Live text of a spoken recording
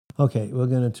Okay, we're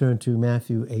going to turn to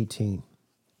Matthew 18.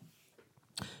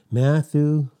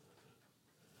 Matthew,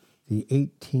 the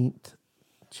 18th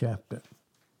chapter.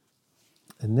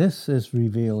 And this is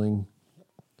revealing,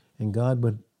 and God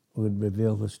would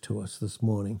reveal this to us this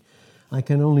morning. I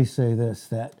can only say this,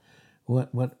 that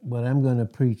what I'm going to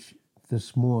preach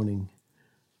this morning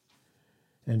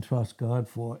and trust God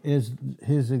for is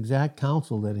his exact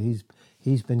counsel that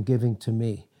he's been giving to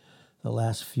me the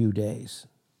last few days.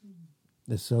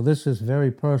 So this is very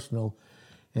personal,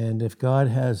 and if God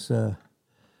has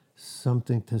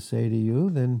something to say to you,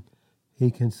 then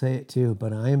he can say it to you.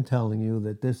 But I am telling you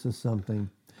that this is something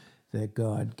that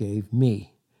God gave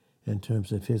me in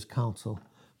terms of his counsel,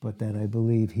 but that I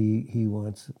believe he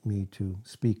wants me to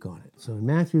speak on it. So in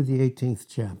Matthew, the 18th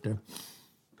chapter,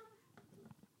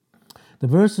 the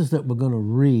verses that we're going to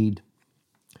read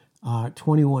are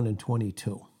 21 and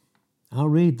 22. I'll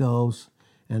read those,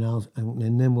 and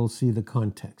then we'll see the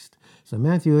context. So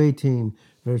Matthew 18,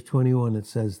 verse 21, it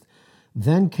says,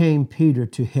 "Then came Peter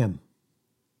to him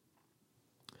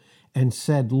and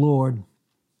said, 'Lord,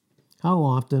 how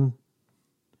often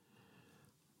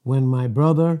when my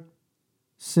brother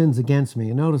sins against me,'"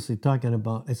 and notice he's talking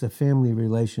about, it's a family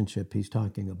relationship he's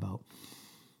talking about,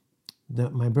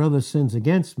 "that my brother sins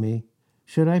against me,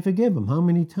 should I forgive him?" How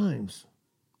many times?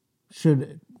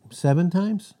 7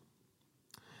 times?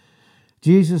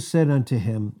 Jesus said unto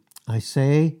him, "I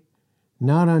say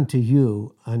not unto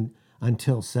you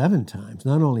until 7 times,"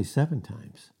 not only 7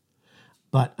 times,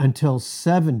 but until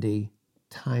 70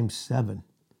 times 7.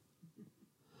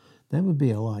 That would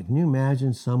be a lot. Can you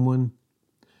imagine someone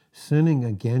sinning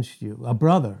against you, a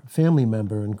brother, family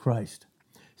member in Christ,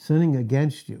 sinning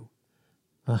against you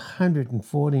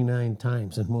 149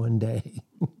 times in one day?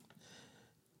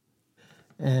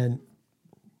 And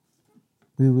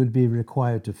we would be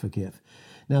required to forgive.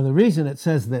 Now, the reason it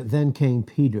says that then came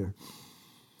Peter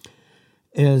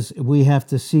is we have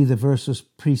to see the verses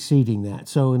preceding that.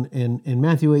 So in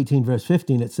Matthew 18, verse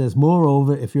 15, it says,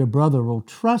 "Moreover, if your brother will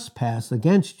trespass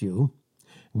against you,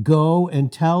 go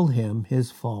and tell him his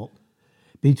fault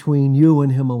between you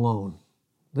and him alone."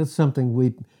 That's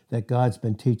something that God's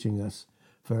been teaching us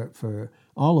for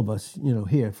all of us,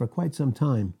 here for quite some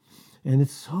time. And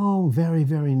it's so very,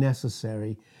 very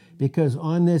necessary, because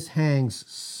on this hangs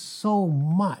so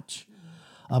much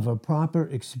of a proper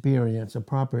experience, a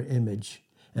proper image,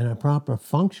 and a proper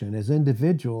function as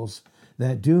individuals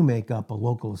that do make up a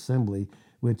local assembly,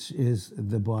 which is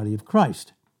the body of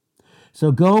Christ.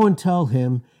 So go and tell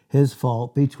him his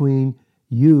fault between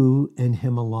you and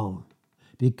him alone.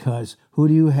 Because who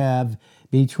do you have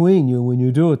between you when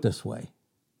you do it this way?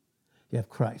 You have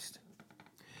Christ.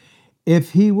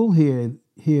 If he will hear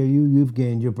you, you've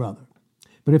gained your brother.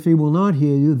 But if he will not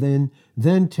hear you,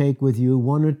 then take with you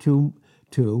 1 or 2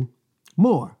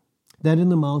 more, that in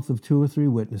the mouth of 2 or 3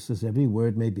 witnesses every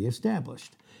word may be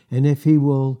established. And if he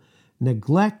will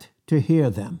neglect to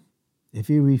hear them, if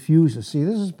he refuses, see,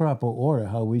 this is proper order,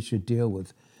 how we should deal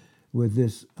with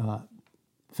this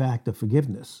fact of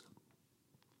forgiveness.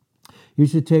 You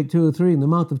should take 2 or 3. In the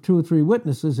mouth of 2 or 3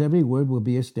 witnesses every word will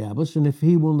be established. And if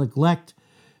he will neglect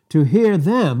to hear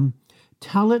them,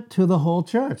 tell it to the whole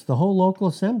church, the whole local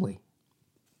assembly.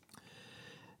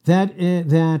 That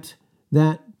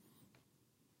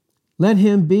let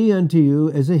him be unto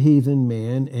you as a heathen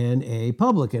man and a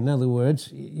publican. In other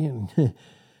words, you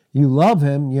love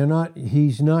him.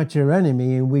 He's not your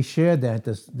enemy. And we shared that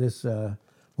this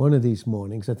one of these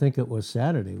mornings. I think it was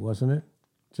Saturday, wasn't it,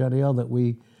 Jadiel,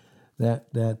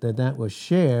 that was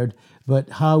shared. But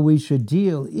how we should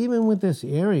deal even with this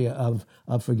area of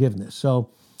forgiveness.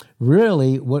 So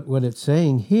really, what it's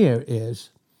saying here is,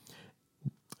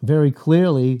 very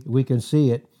clearly, we can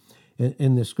see it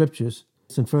in the scriptures.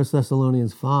 It's in 1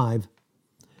 Thessalonians 5,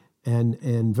 and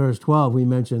in verse 12, we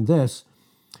mentioned this,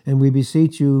 "And we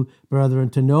beseech you, brethren,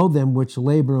 to know them which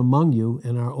labor among you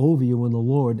and are over you in the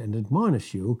Lord, and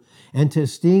admonish you, and to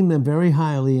esteem them very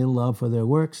highly in love for their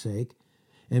work's sake.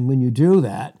 And when you do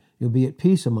that, you'll be at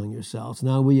peace among yourselves."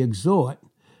 Now we exhort,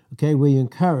 we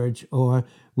encourage, or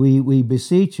we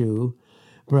beseech you,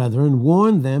 brethren,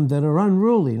 warn them that are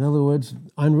unruly. In other words,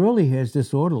 unruly here is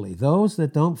disorderly. Those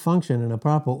that don't function in a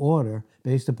proper order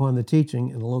based upon the teaching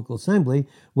in the local assembly,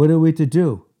 what are we to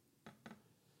do?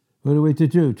 What are we to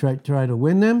do? Try to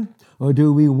win them? Or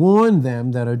do we warn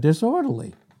them that are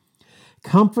disorderly?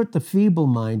 Comfort the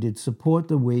feeble-minded, support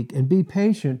the weak, and be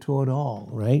patient toward all,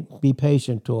 right? Be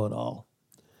patient toward all.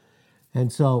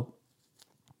 And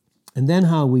then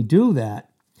how we do that,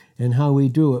 and how we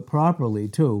do it properly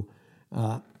too,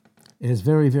 is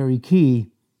very, very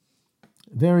key,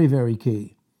 very, very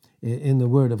key in the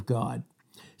Word of God.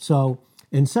 So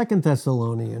In 2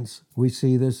 Thessalonians, we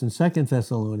see this in 2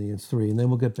 Thessalonians 3, and then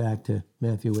we'll get back to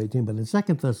Matthew 18. But in 2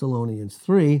 Thessalonians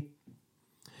 3,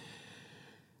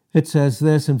 it says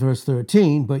this in verse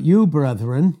 13, But you,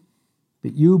 brethren,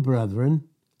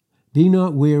 be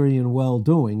not weary in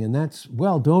well-doing. And that's,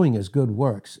 well-doing is good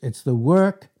works. It's the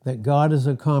work that God is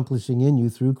accomplishing in you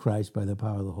through Christ by the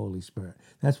power of the Holy Spirit.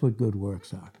 That's what good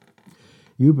works are.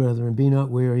 You, brethren, be not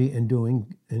weary in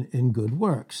doing in good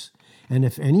works. And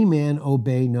if any man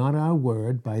obey not our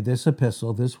word by this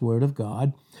epistle, this word of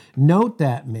God, note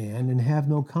that man and have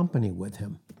no company with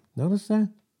him. Notice that?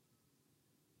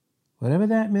 Whatever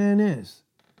that man is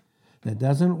that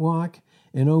doesn't walk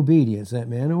in obedience, that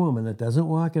man or woman that doesn't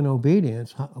walk in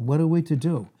obedience, what are we to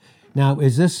do? Now,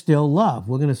 is this still love?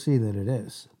 We're going to see that it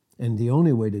is. And the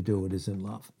only way to do it is in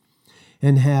love.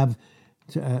 And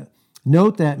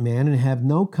note that man and have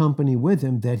no company with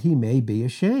him, that he may be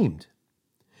ashamed.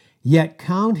 Yet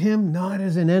count him not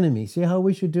as an enemy. See how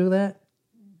we should do that?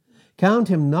 Count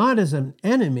him not as an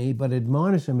enemy, but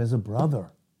admonish him as a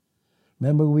brother.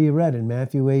 Remember we read in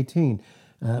Matthew 18,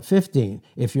 15,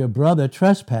 if your brother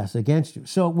trespass against you.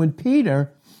 So when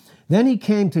Peter, then he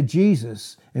came to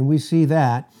Jesus, and we see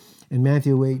that in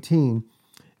Matthew 18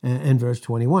 and verse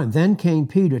 21. Then came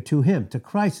Peter to him, to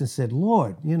Christ, and said,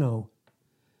 Lord,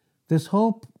 this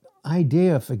whole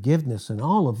idea of forgiveness and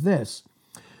all of this,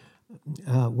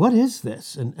 what is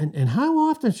this? And how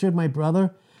often should my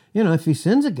brother, if he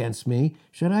sins against me,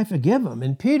 should I forgive him?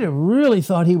 And Peter really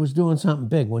thought he was doing something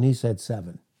big when he said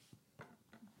 7.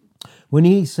 When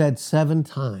he said 7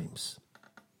 times.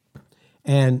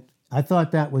 And I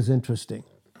thought that was interesting.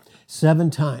 7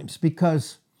 times.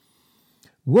 Because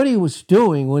what he was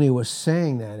doing when he was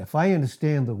saying that, if I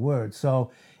understand the word, so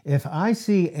if I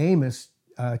see Amos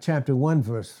chapter 1,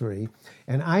 verse 3,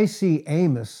 and I see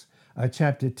Amos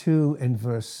chapter 2 and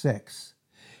verse 6,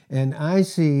 and I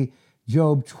see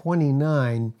Job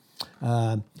 29,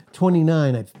 I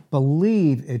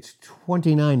believe it's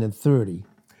 29 and 30,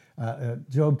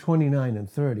 Job 29 and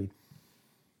 30.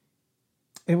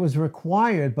 It was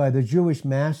required by the Jewish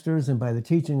masters and by the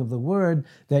teaching of the word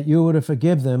that you were to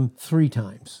forgive them 3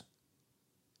 times.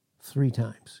 3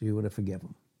 times you were to forgive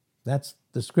them. That's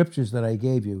the scriptures that I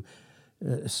gave you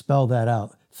spell that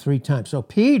out 3 times. So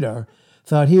Peter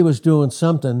thought he was doing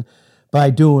something by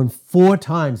doing 4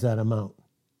 times that amount.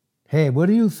 Hey, what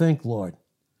do you think, Lord?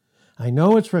 I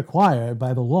know it's required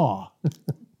by the law.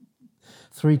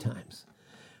 3 times.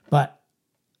 But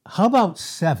how about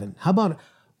 7?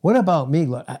 What about me,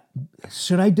 Lord?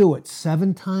 Should I do it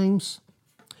 7 times?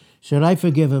 Should I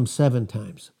forgive him 7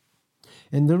 times?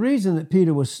 And the reason that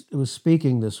Peter was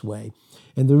speaking this way,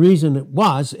 and the reason it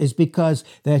is because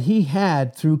that he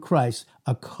had, through Christ,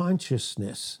 a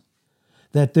consciousness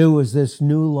that there was this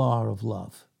new law of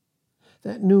love.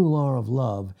 That new law of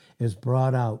love is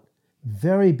brought out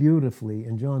very beautifully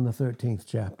in John the 13th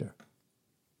chapter.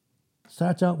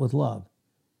 Starts out with love.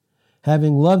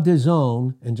 Having loved his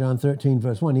own, in John 13,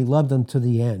 verse 1, he loved them to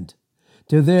the end.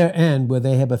 To their end, where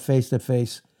they have a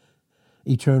face-to-face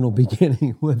eternal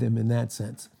beginning with him in that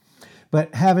sense.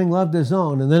 But having loved his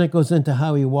own, and then it goes into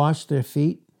how he washed their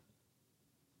feet.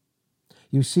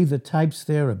 You see the types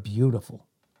there are beautiful.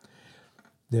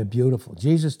 They're beautiful.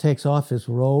 Jesus takes off his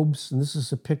robes, and this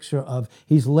is a picture of,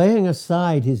 he's laying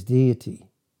aside his deity.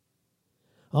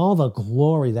 All the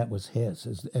glory that was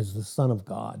his as the Son of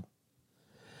God.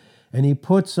 And he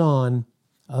puts on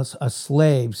a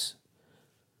slave's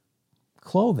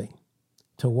clothing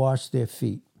to wash their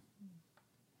feet.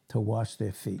 To wash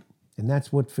their feet. And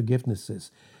that's what forgiveness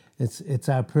is. It's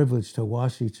our privilege to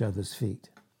wash each other's feet.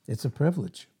 It's a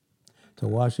privilege to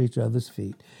wash each other's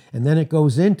feet. And then it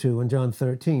goes into, in John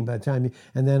 13, and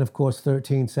then of course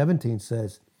 13:17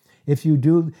 says, if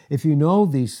you know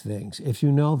these things, if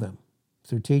you know them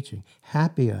through teaching,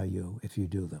 happy are you if you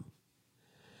do them.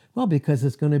 Well, because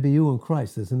it's going to be you in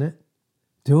Christ, isn't it?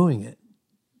 Doing it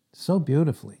so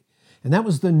beautifully. And that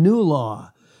was the new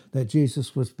law that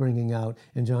Jesus was bringing out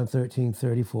in John 13,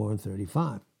 34 and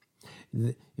 35.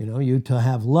 You to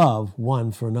have love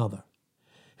one for another.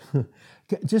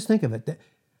 Just think of it.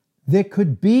 There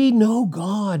could be no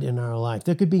God in our life.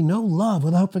 There could be no love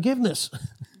without forgiveness.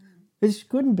 It just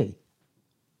couldn't be.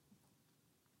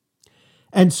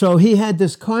 And so he had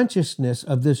this consciousness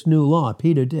of this new law.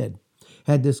 Peter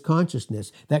had this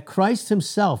consciousness that Christ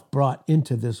himself brought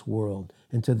into this world,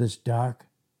 into this dark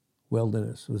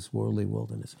wilderness, this worldly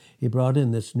wilderness. He brought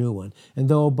in this new one.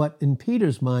 But in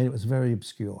Peter's mind, it was very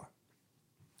obscure.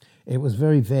 It was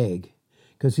very vague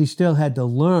because he still had to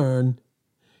learn.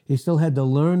 He still had to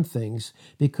learn things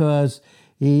because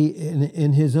he,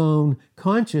 in his own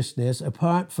consciousness,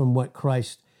 apart from what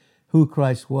Christ who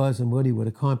Christ was and what he would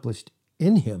accomplish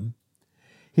in him,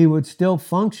 he would still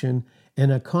function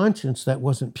in a conscience that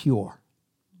wasn't pure.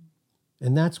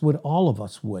 And that's what all of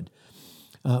us would.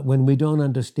 When we don't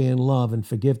understand love and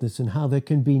forgiveness and how there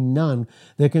can be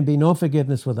no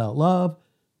forgiveness without love,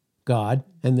 God,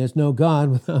 and there's no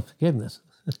God without forgiveness.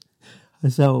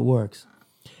 That's how it works.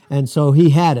 And so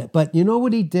he had it. But you know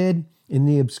what he did in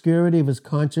the obscurity of his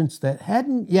conscience that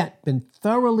hadn't yet been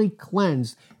thoroughly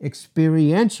cleansed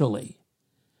experientially?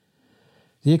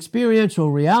 The experiential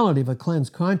reality of a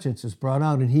cleansed conscience is brought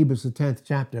out in Hebrews the 10th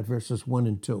chapter, verses 1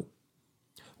 and 2.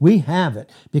 We have it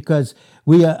because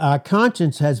our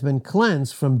conscience has been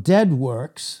cleansed from dead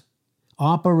works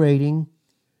operating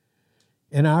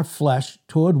in our flesh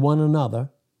toward one another,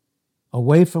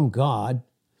 away from God.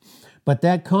 But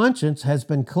that conscience has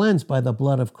been cleansed by the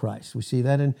blood of Christ. We see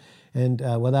that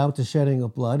without the shedding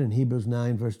of blood in Hebrews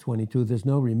 9, verse 22, there's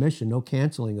no remission, no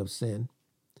canceling of sin.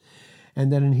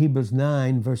 And then in Hebrews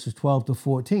 9, verses 12 to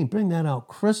 14, bring that out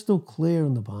crystal clear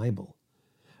in the Bible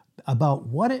about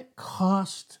what it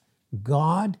cost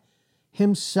God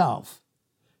himself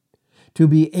to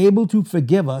be able to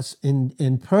forgive us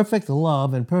in perfect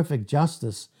love and perfect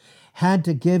justice, had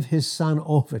to give his son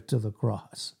over to the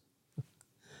cross.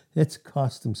 It's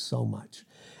cost him so much.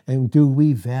 And do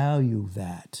we value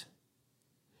that?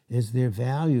 Is there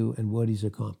value in what he's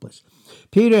accomplished?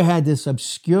 Peter had this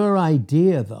obscure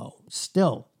idea, though,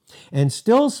 still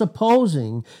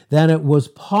supposing that it was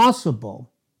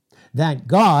possible that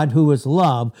God, who is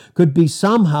love, could be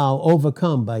somehow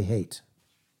overcome by hate.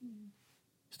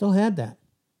 Still had that.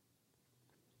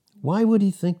 Why would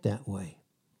he think that way?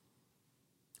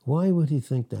 Why would he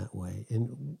think that way?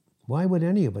 And why would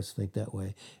any of us think that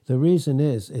way? The reason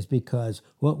is because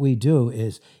what we do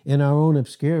is, in our own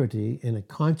obscurity, in a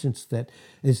conscience that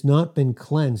has not been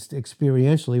cleansed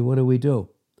experientially, what do?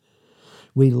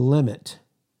 We limit.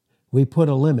 We put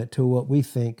a limit to what we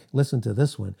think, listen to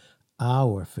this one,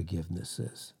 our forgiveness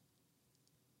is.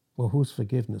 Well, whose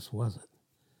forgiveness was it?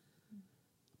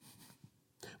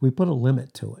 We put a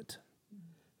limit to it.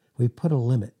 We put a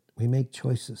limit. We make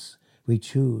choices. We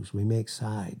choose. We make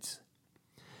sides.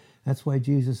 That's why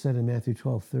Jesus said in Matthew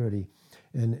 12:30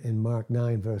 and in Mark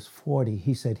 9, verse 40,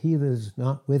 he said, he that is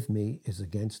not with me is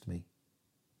against me.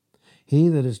 He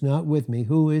that is not with me,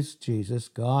 who is Jesus?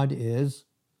 God is.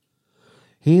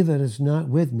 He that is not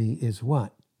with me is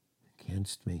what?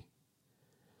 Against me.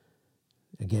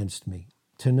 Against me.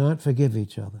 To not forgive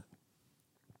each other.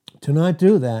 To not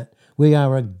do that, we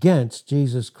are against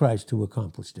Jesus Christ who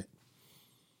accomplished it.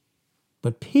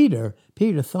 But Peter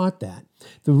thought that.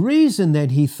 The reason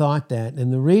that he thought that,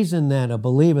 and the reason that a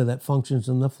believer that functions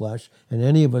in the flesh, and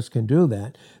any of us can do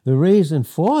that, the reason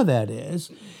for that is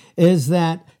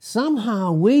that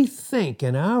somehow we think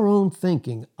in our own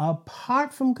thinking,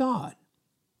 apart from God,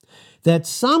 that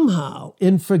somehow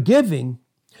in forgiving,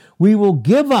 we will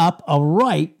give up a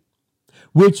right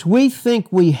which we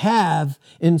think we have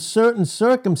in certain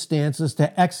circumstances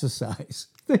to exercise.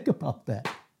 Think about that.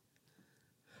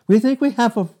 We think we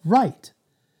have a right.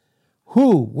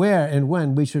 Who, where, and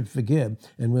when we should forgive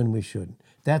and when we shouldn't.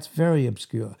 That's very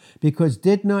obscure. Because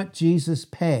did not Jesus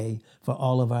pay for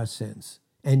all of our sins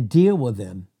and deal with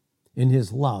them in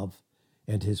his love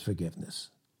and his forgiveness?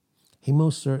 He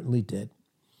most certainly did.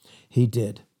 He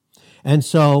did. And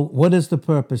so what is the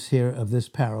purpose here of this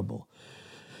parable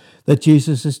that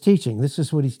Jesus is teaching? This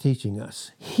is what he's teaching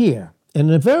us here in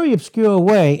a very obscure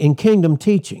way in kingdom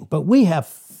teaching. But we have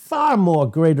far more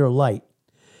greater light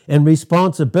and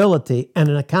responsibility and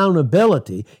an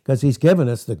accountability because he's given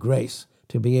us the grace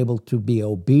to be able to be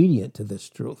obedient to this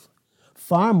truth.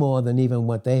 Far more than even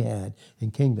what they had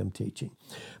in kingdom teaching.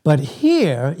 But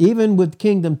here, even with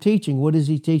kingdom teaching, what is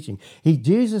he teaching?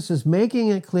 Jesus is making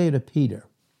it clear to Peter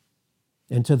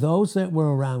and to those that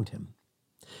were around him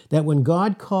that when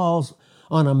God calls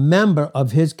on a member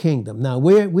of his kingdom. Now,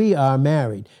 we are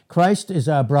married. Christ is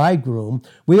our bridegroom.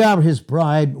 We are his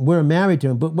bride. We're married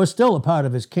to him, but we're still a part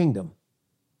of his kingdom,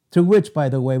 to which, by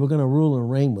the way, we're going to rule and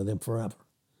reign with him forever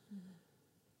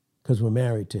because we're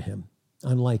married to him,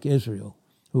 unlike Israel,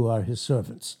 who are his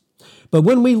servants. But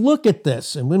when we look at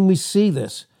this and when we see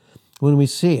this, when we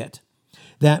see it,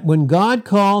 that when God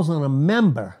calls on a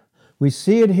member, we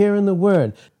see it here in the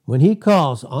Word, when he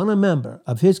calls on a member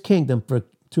of his kingdom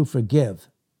to forgive,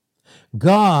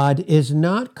 God is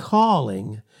not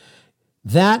calling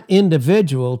that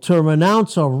individual to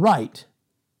renounce a right,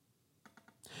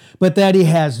 but that he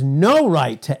has no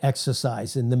right to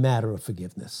exercise in the matter of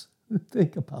forgiveness.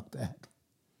 Think about that.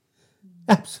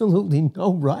 Absolutely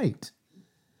no right.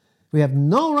 We have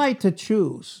no right to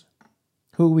choose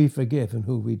who we forgive and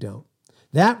who we don't.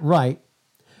 That right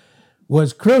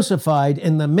was crucified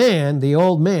in the man, the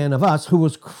old man of us, who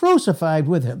was crucified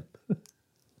with him.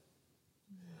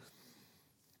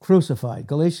 Crucified.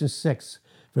 Galatians 6,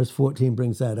 verse 14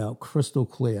 brings that out crystal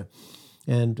clear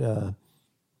and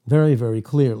very, very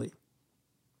clearly.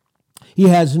 He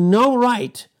has no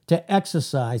right to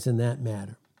exercise in that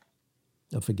matter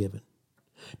of forgiving.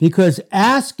 Because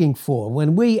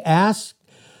when we ask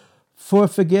for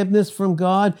forgiveness from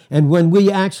God, and when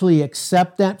we actually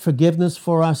accept that forgiveness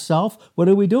for ourselves, what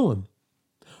are we doing?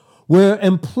 We're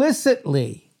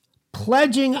implicitly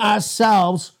pledging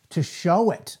ourselves to show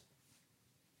it.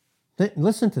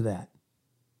 Listen to that.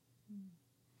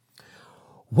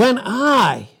 When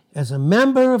I, as a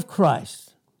member of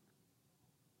Christ,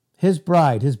 his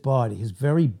bride, his body, his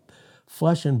very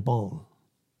flesh and bone,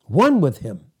 one with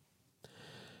him,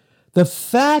 the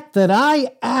fact that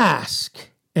I ask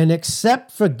and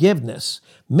accept forgiveness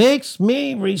makes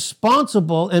me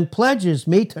responsible and pledges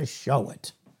me to show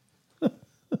it.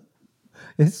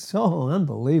 It's so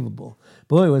unbelievable.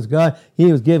 Boy, was God,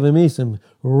 he was giving me some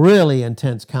really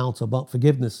intense counsel about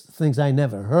forgiveness, things I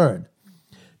never heard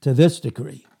to this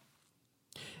degree.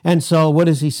 And so what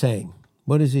is he saying?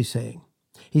 What is he saying?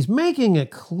 He's making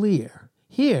it clear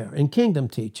here in kingdom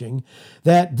teaching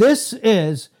that this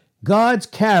is God's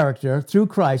character through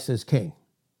Christ as king.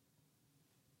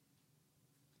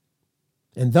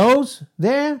 And those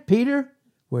there, Peter,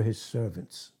 were his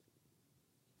servants.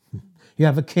 You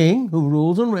have a king who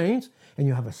rules and reigns, and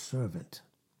you have a servant.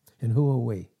 And who are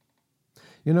we?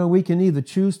 You know, we can either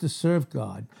choose to serve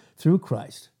God through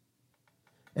Christ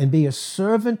and be a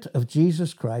servant of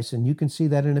Jesus Christ, and you can see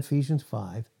that in Ephesians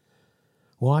 5.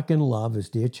 Walk in love as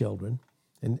dear children.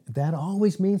 And that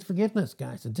always means forgiveness,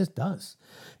 guys. It just does.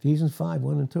 Ephesians 5,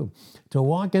 1 and 2. To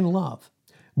walk in love.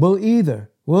 We'll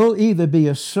either be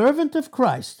a servant of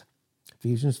Christ,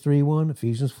 Ephesians 3:1,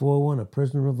 Ephesians 4:1, a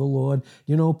prisoner of the Lord.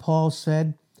 You know, Paul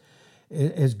said,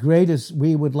 as great as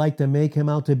we would like to make him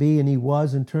out to be, and he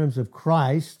was in terms of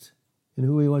Christ and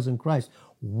who he was in Christ,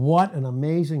 what an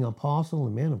amazing apostle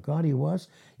and man of God he was.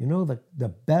 You know,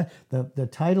 the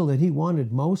title that he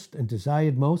wanted most and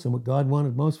desired most and what God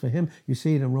wanted most for him, you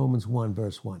see it in Romans 1,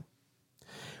 verse 1.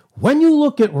 When you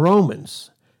look at Romans,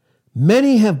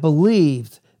 many have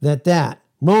believed that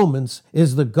Romans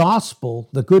is the gospel,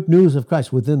 the good news of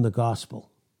Christ within the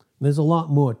gospel. There's a lot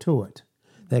more to it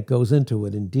that goes into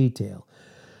it in detail.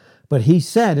 But he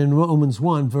said in Romans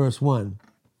 1, verse 1,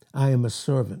 I am a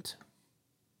servant.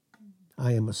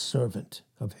 I am a servant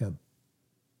of him.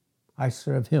 I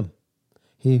serve him.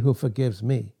 He who forgives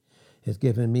me has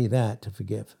given me that to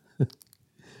forgive.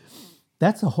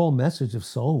 That's the whole message of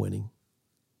soul winning.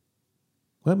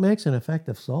 What makes an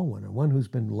effective soul winner? One who's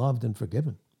been loved and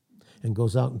forgiven and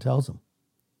goes out and tells them.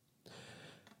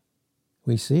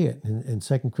 We see it in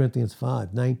 2 Corinthians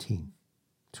 5, 19,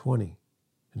 20,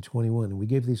 and 21. And we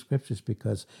give these scriptures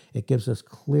because it gives us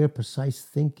clear, precise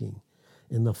thinking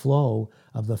in the flow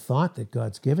of the thought that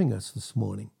God's giving us this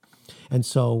morning. And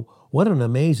so, what an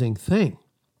amazing thing.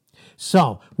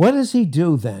 So, what does he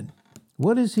do then?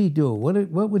 What does he do?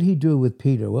 What would he do with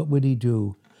Peter? What would he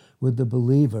do with the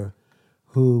believer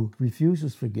who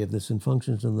refuses forgiveness and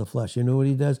functions in the flesh? You know what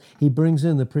he does? He brings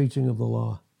in the preaching of the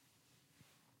law.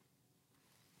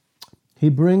 He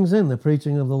brings in the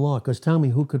preaching of the law, because tell me,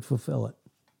 who could fulfill it?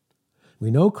 We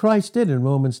know Christ did in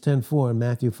Romans 10:4 and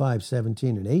Matthew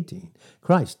 5:17 and 18.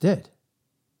 Christ did.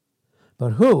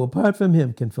 But who, apart from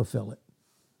him, can fulfill it?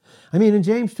 I mean, in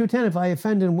James 2:10, if I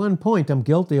offend in one point, I'm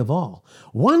guilty of all.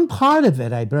 One part of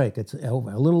it I break. It's over.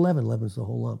 A little leaven leavens the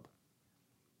whole lump.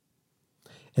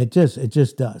 It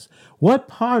just does. What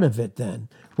part of it then?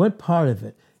 What part of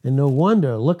it? And no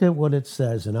wonder, look at what it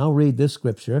says, and I'll read this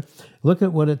scripture. Look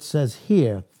at what it says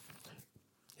here.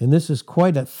 And this is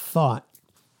quite a thought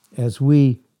as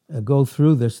we go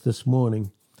through this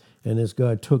morning, and as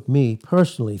God took me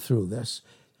personally through this.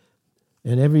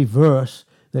 And every verse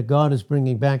that God is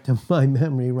bringing back to my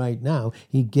memory right now,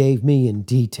 he gave me in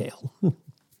detail.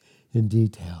 In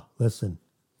detail. Listen.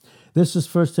 This is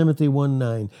 1 Timothy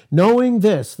 1:9. Knowing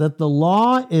this, that the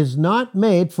law is not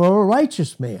made for a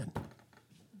righteous man.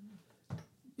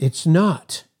 It's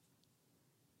not.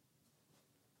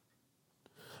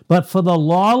 But for the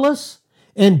lawless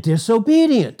and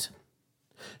disobedient.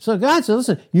 So God said,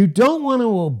 listen, you don't want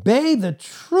to obey the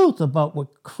truth about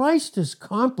what Christ has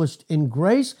accomplished in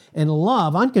grace and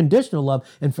love, unconditional love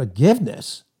and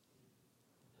forgiveness.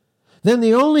 Then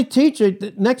the only teacher,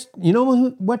 you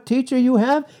know what teacher you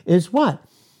have? Is what?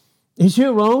 Is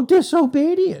your own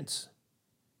disobedience.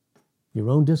 Your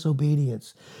own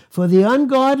disobedience. For the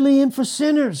ungodly and for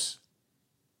sinners.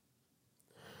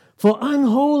 For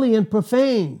unholy and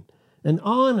profane. And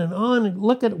on and on. And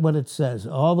look at what it says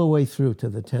all the way through to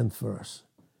the 10th verse.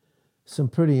 Some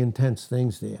pretty intense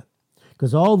things there.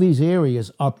 Because all these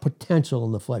areas are potential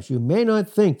in the flesh. You may not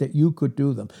think that you could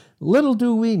do them. Little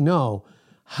do we know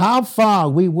how far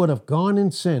we would have gone in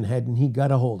sin hadn't he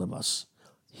got a hold of us.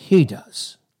 He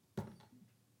does.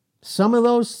 Some of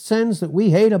those sins that we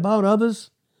hate about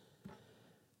others,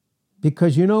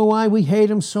 because you know why we hate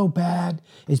them so bad?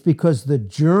 It's because the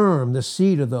germ, the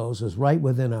seed of those is right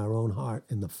within our own heart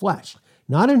in the flesh,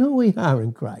 not in who we are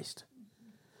in Christ.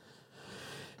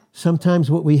 Sometimes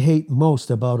what we hate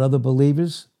most about other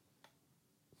believers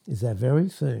is that very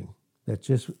thing that's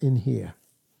just in here.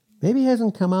 Maybe it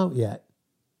hasn't come out yet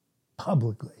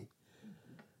publicly,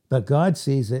 but God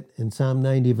sees it in Psalm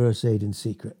 90, verse 8 in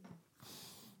secret.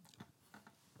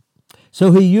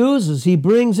 So he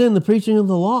brings in the preaching of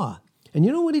the law. And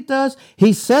you know what he does?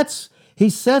 He sets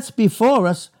before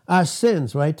us our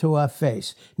sins right to our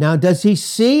face. Now, does he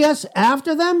see us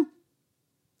after them?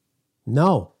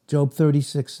 No. Job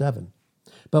 36:7.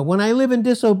 But when I live in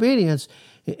disobedience,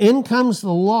 in comes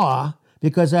the law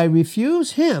because I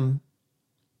refuse him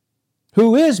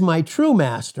who is my true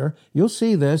master. You'll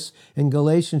see this in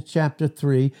Galatians chapter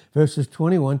 3, verses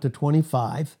 21 to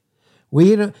 25.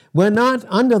 We're not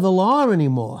under the law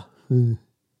anymore.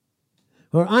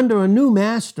 We're under a new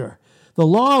master. The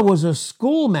law was a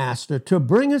schoolmaster to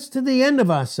bring us to the end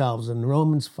of ourselves in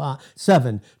Romans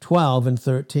 7, 12, and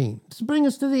 13. To bring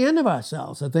us to the end of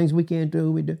ourselves. The things we can't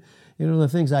do, we do. You know, the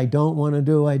things I don't want to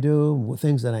do, I do.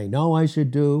 Things that I know I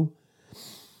should do.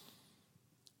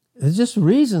 There's just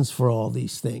reasons for all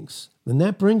these things. And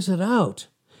that brings it out.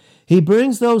 He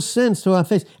brings those sins to our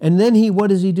face. And then what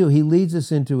does he do? He leads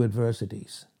us into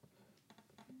adversities.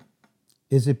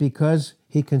 Is it because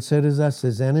he considers us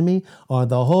his enemy? Or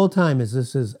the whole time is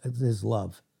this his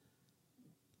love?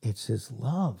 It's his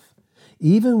love.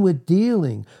 Even with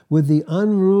dealing with the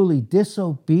unruly,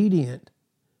 disobedient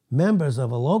members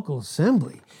of a local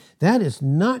assembly, that is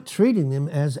not treating them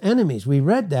as enemies. We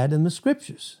read that in the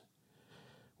scriptures.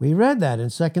 We read that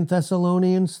in 2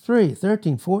 Thessalonians 3,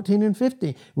 13, 14, and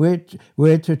 15.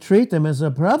 We're to treat them as a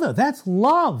brother. That's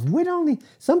love.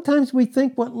 Sometimes we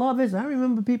think what love is. I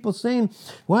remember people saying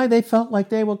why they felt like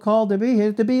they were called to be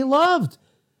here, to be loved.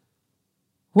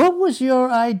 What was your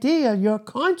idea, your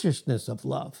consciousness of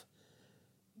love,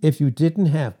 if you didn't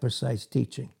have precise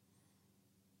teaching?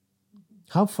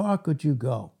 How far could you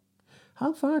go?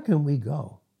 How far can we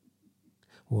go?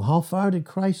 Well, how far did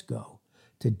Christ go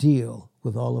to deal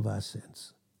with all of our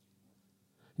sins?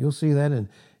 You'll see that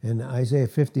in Isaiah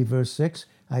 50, verse 6,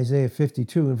 Isaiah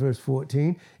 52 and verse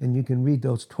 14, and you can read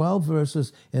those 12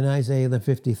 verses in Isaiah, the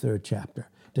 53rd chapter,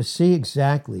 to see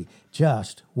exactly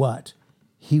just what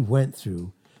he went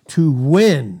through to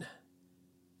win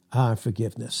our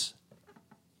forgiveness.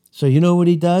 So you know what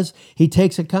he does? He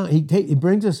takes account. He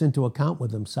brings us into account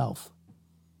with himself.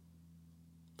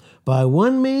 By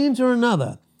one means or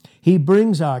another, he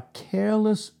brings our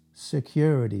careless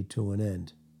security to an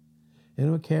end. You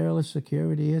know what careless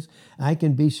security is? I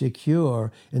can be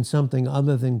secure in something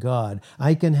other than God.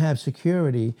 I can have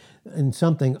security in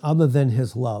something other than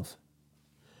his love.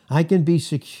 I can be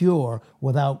secure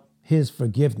without his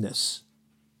forgiveness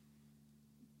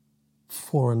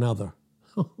for another.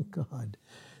 Oh, God.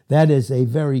 That is a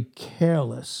very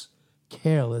careless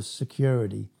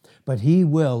security. But he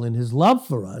will, in his love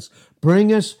for us,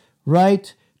 bring us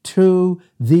right to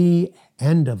the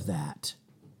end of that.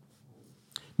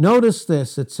 Notice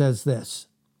this, it says this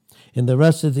in the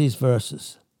rest of these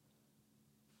verses.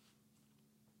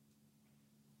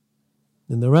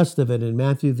 In the rest of it, in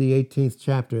Matthew the 18th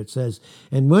chapter, it says,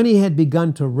 and when he had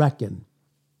begun to reckon,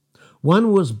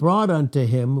 one was brought unto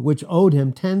him which owed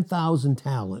him 10,000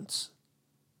 talents.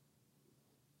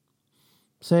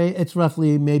 Say it's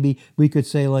roughly, maybe we could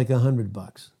say like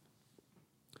 $100.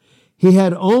 He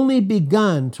had only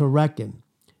begun to reckon.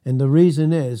 And the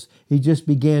reason is he just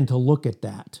began to look at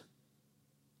that.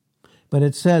 But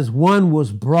it says one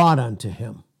was brought unto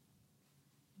him.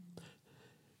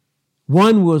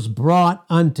 One was brought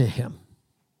unto him.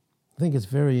 I think it's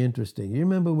very interesting. You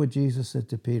remember what Jesus said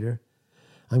to Peter?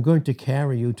 I'm going to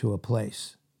carry you to a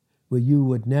place where you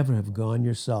would never have gone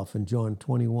yourself in John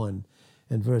 21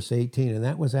 and verse 18. And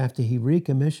that was after he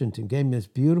recommissioned and gave him this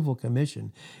beautiful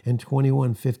commission in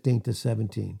 21, 15 to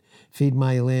 17. Feed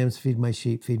my lambs, feed my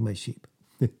sheep, feed my sheep.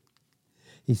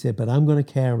 He said, but I'm going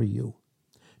to carry you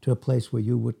to a place where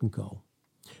you wouldn't go,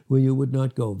 where you would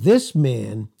not go. This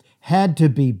man had to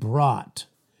be brought.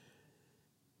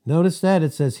 Notice that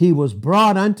it says he was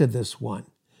brought unto this one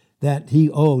that he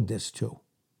owed this to.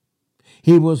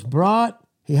 He was brought,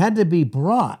 he had to be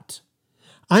brought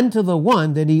unto the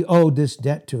one that he owed this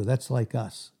debt to. That's like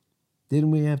us. Didn't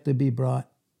we have to be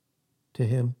brought to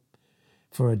him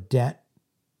for a debt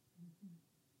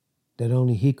that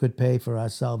only he could pay for our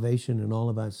salvation and all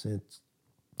of our sins?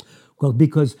 Well,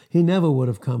 because he never would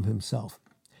have come himself.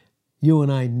 You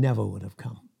and I never would have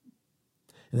come.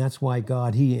 And that's why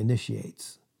God, he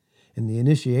initiates. And the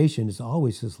initiation is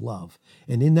always his love.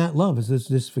 And in that love is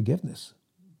this forgiveness.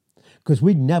 Because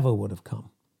we never would have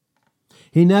come.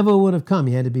 He never would have come.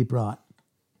 He had to be brought.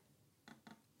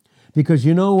 Because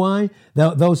you know why?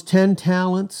 Those 10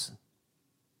 talents,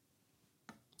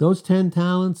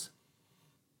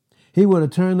 he would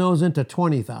have turned those into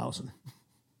 20,000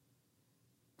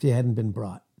 if he hadn't been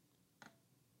brought.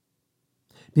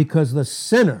 Because the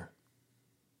sinner,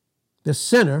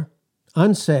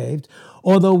 unsaved,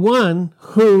 or the one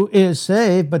who is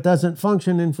saved but doesn't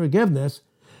function in forgiveness,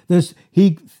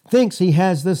 he thinks he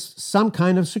has some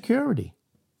kind of security.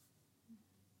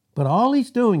 But all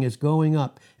he's doing is going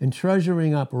up and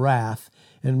treasuring up wrath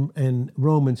in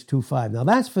Romans 2:5. Now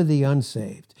that's for the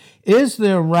unsaved. Is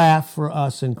there wrath for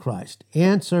us in Christ?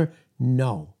 Answer,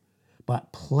 no.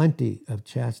 But plenty of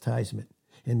chastisement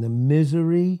and the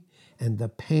misery and the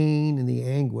pain and the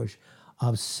anguish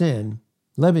of sin,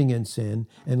 living in sin,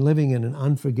 and living in an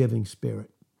unforgiving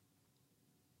spirit.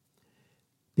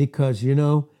 Because,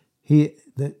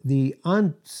 the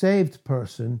unsaved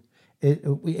person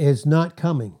is not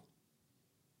coming.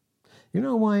 You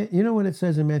know why? You know what it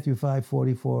says in Matthew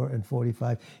 5:44 and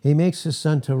 45? He makes his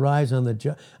sun to rise on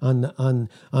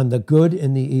the good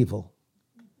and the evil.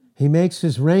 He makes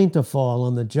his rain to fall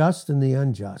on the just and the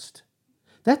unjust.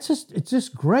 It's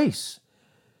just grace.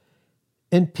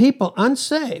 And people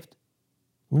unsaved,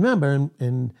 remember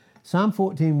in Psalm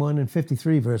 14:1 and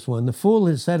 53 verse 1, the fool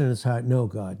has said in his heart, no,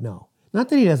 God, no. Not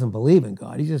that he doesn't believe in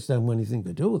God. He just doesn't want anything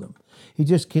to do with him. He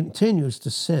just continues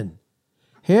to sin.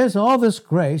 Here's all this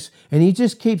grace, and he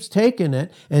just keeps taking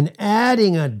it and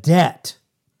adding a debt.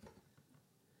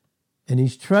 And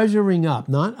he's treasuring up,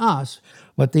 not us,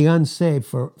 but the unsaved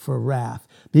for wrath,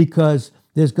 because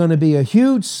there's going to be a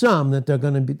huge sum that they're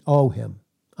going to owe him,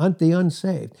 the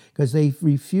unsaved, because they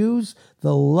refuse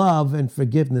the love and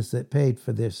forgiveness that paid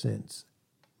for their sins.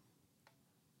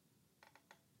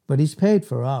 But he's paid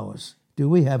for ours. Do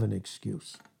we have an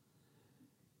excuse?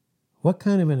 What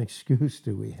kind of an excuse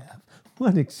do we have?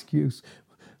 What excuse?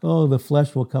 Oh, the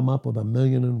flesh will come up with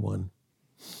 1,000,001.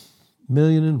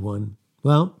 1,000,001.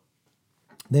 Well,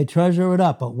 they treasure it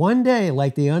up. But one day,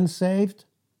 like the unsaved,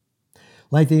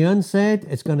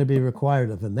 it's going to be required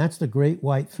of them. That's the great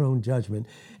white throne judgment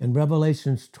in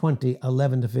Revelations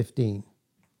 20:11-15.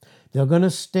 They're going to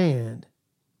stand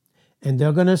and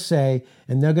they're going to say,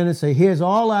 here's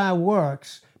all our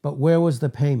works, but where was the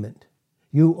payment?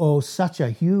 You owe such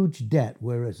a huge debt.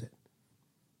 Where is it?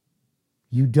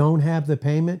 You don't have the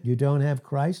payment. You don't have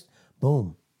Christ.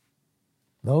 Boom.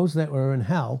 Those that were in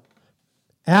hell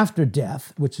after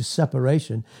death, which is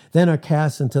separation, then are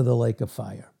cast into the lake of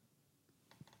fire.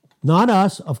 Not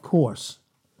us, of course.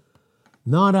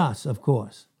 Not us, of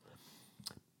course.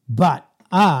 But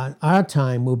our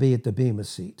time will be at the Bema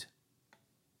seat.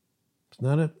 It's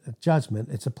not a judgment.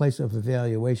 It's a place of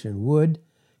evaluation. Wood,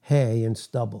 hay, and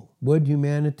stubble. Wood,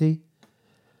 humanity.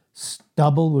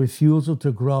 Stubble, refusal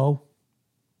to grow.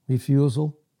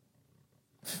 Refusal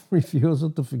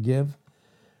to forgive.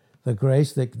 The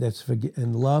grace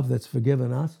and love that's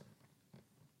forgiven us.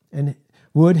 And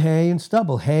wood, hay, and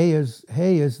stubble. Hay is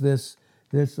this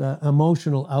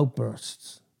emotional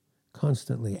outbursts,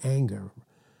 constantly anger,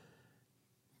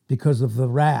 because of the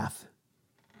wrath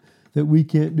that we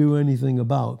can't do anything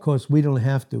about. Of course, we don't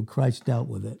have to. Christ dealt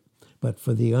with it. But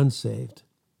for the unsaved.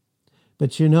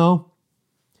 But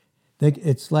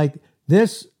it's like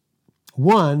this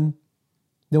one,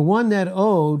 the one that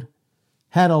owed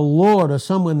had a lord or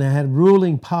someone that had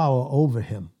ruling power over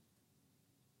him.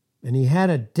 And he had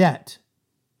a debt.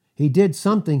 He did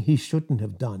something he shouldn't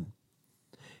have done.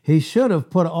 He should have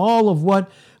put all of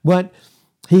what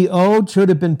he owed should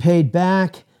have been paid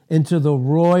back into the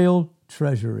royal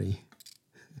treasury.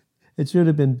 It should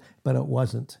have been, but it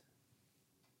wasn't.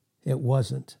 It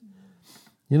wasn't.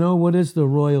 You know, what is the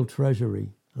royal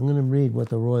treasury? I'm going to read what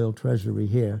the royal treasury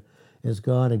here is.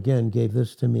 God again gave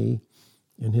this to me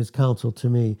and his counsel to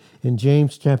me. In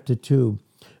James chapter 2,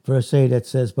 verse 8, it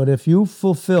says, but if you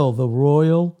fulfill the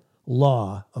royal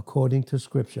law according to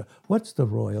Scripture. What's the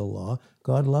royal law?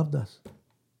 God loved us.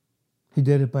 He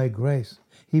did it by grace.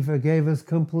 He forgave us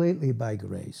completely by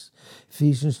grace.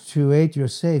 Ephesians 2:8, you're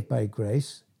saved by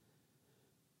grace.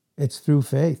 It's through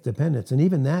faith, dependence. And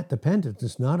even that dependence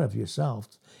is not of yourself.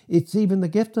 It's even the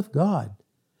gift of God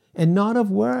and not of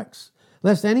works,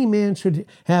 lest any man should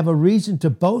have a reason to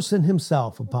boast in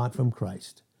himself apart from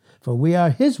Christ. For we are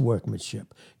his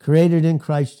workmanship, created in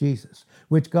Christ Jesus,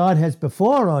 which God has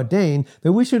before ordained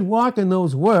that we should walk in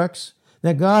those works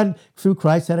that God, through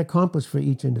Christ, had accomplished for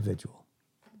each individual.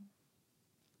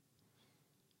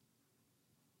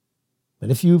 But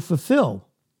if you function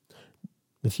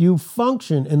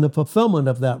in the fulfillment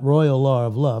of that royal law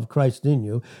of love, Christ in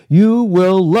you, you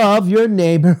will love your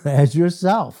neighbor as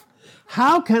yourself.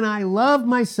 How can I love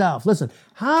myself? Listen,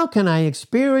 how can I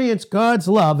experience God's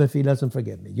love if he doesn't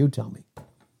forgive me? You tell me.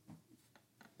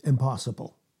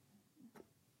 Impossible.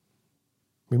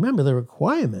 Remember the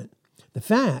requirement, the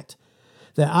fact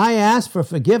that I ask for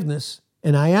forgiveness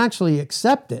and I actually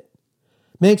accept it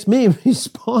makes me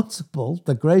responsible,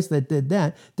 the grace that did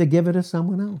that, to give it to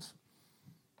someone else,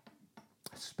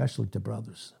 especially to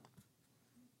brothers,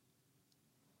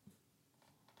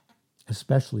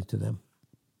 especially to them.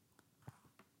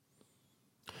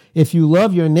 If you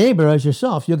love your neighbor as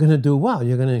yourself, you're going to do well.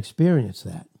 You're going to experience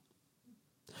that.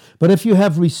 But if you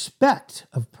have respect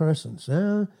of persons,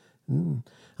 I'm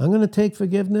going to take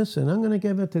forgiveness and I'm going to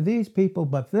give it to these people,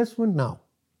 but this one, no.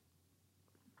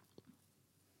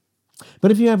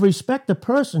 But if you have respect of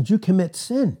persons, you commit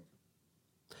sin.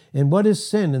 And what is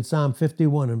sin in Psalm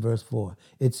 51 and verse 4?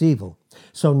 It's evil.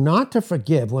 So not to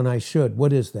forgive when I should,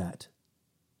 what is that?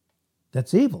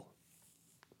 That's evil.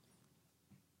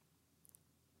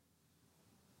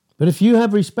 But if you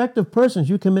have respect of persons,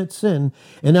 you commit sin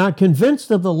and are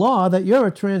convinced of the law that you're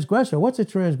a transgressor. What's a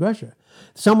transgressor?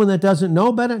 Someone that doesn't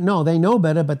know better? No, they know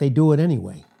better, but they do it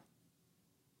anyway.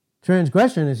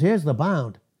 Transgression is, here's the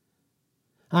bound.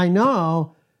 I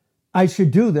know I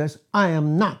should do this. I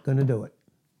am not going to do it.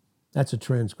 That's a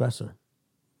transgressor.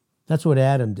 That's what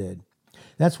Adam did.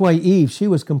 That's why Eve, she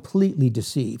was completely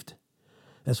deceived.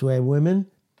 That's why women,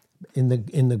 in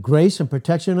the grace and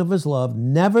protection of his love,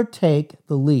 never take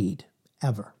the lead,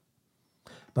 ever.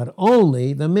 But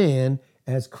only the man,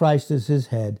 as Christ is his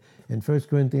head, in 1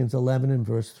 Corinthians 11 and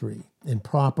verse 3, in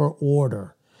proper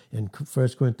order, in 1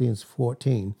 Corinthians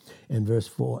 14 and verse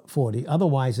 40.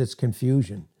 Otherwise, it's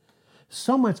confusion.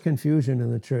 So much confusion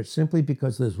in the church simply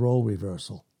because there's role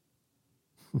reversal.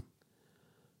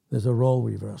 There's a role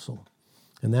reversal,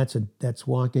 and that's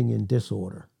walking in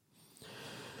disorder.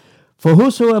 For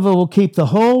whosoever will keep the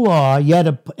whole law, yet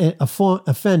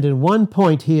offend in one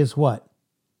point, he is what?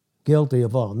 Guilty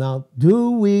of all. Now,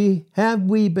 have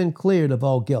we been cleared of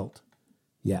all guilt?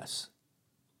 Yes.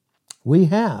 We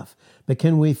have, but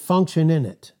can we function in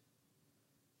it?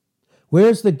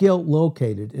 Where's the guilt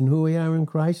located? In who we are in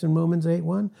Christ in Romans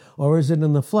 8:1? Or is it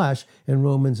in the flesh in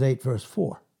Romans 8 verse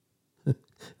 4?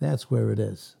 That's where it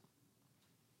is.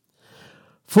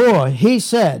 For he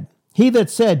that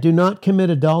said, do not commit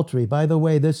adultery. By the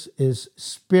way, this is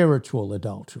spiritual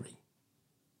adultery.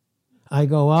 I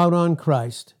go out on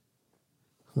Christ.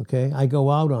 Okay? I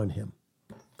go out on him.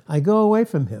 I go away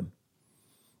from him.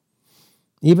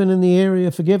 Even in the area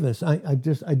of forgiveness, I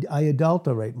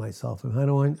adulterate myself. And how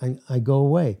do I go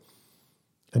away?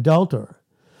 Adulterer.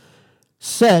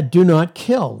 Said, do not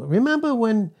kill. Remember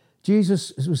when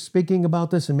Jesus was speaking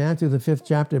about this in Matthew, the 5th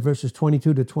chapter, verses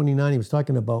 22 to 29. He was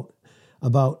talking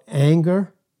about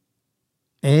anger.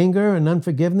 Anger and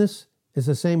unforgiveness is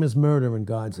the same as murder in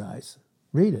God's eyes.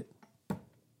 Read it.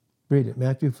 Read it,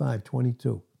 Matthew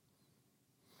 5:22.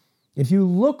 If you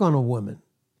look on a woman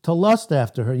to lust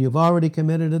after her, you've already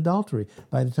committed adultery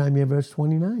by the time you have verse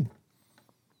 29.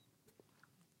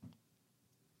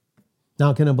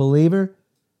 Now, can a believer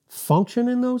function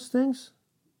in those things?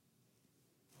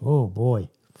 Oh, boy.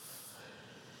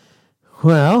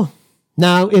 Well,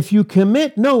 now, if you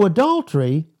commit no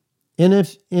adultery,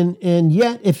 and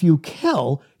yet if you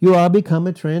kill, you are become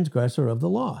a transgressor of the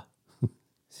law.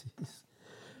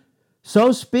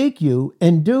 So speak you,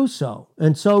 and do so,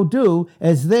 and so do,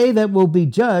 as they that will be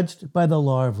judged by the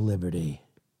law of liberty.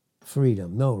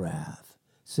 Freedom, no wrath,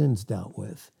 sins dealt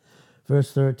with.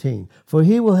 Verse 13, for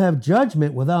he will have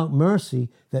judgment without mercy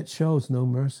that shows no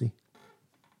mercy.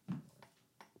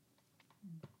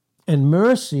 And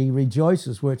mercy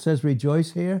rejoices. Where it says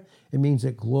rejoice here, it means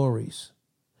it glories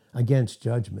against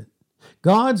judgment.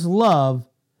 God's love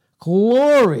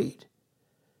gloried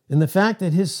in the fact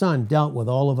that his son dealt with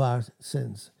all of our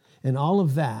sins and all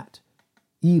of that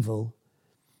evil,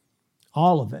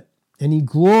 all of it. And he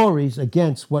glories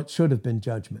against what should have been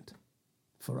judgment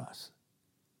for us.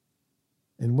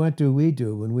 And what do we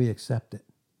do when we accept it?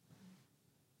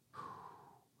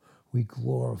 We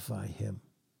glorify him.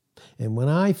 And when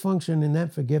I function in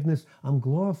that forgiveness, I'm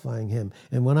glorifying him.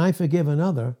 And when I forgive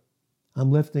another,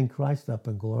 I'm lifting Christ up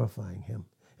and glorifying him.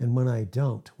 And when I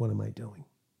don't, what am I doing?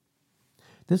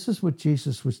 This is what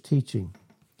Jesus was teaching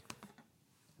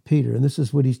Peter, and this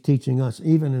is what he's teaching us,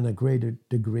 even in a greater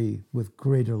degree, with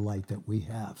greater light that we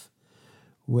have,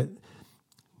 with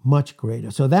much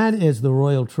greater. So that is the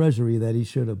royal treasury that he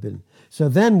should have been. So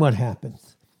then what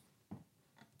happens?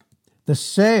 The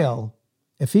sale,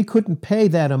 if he couldn't pay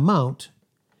that amount,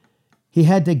 he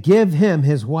had to give him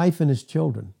his wife and his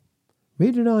children.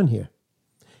 Read it on here.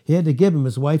 He had to give him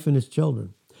his wife and his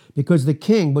children because the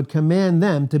king would command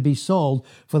them to be sold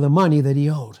for the money that he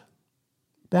owed.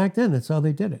 Back then, that's how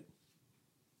they did it.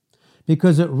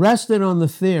 Because it rested on the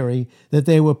theory that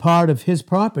they were part of his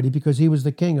property because he was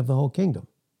the king of the whole kingdom.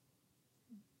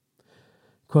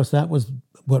 Of course, that was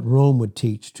what Rome would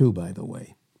teach too, by the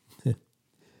way.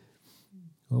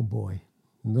 Oh boy.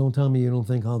 Don't tell me you don't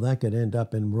think how that could end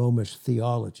up in Romish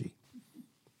theology.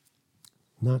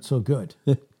 Not so good.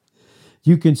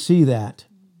 You can see that,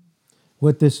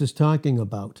 what this is talking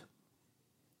about.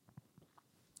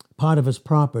 Part of his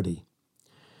property.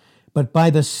 But by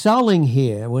the selling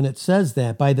here, when it says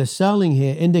that, by the selling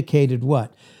here indicated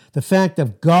what? The fact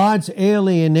of God's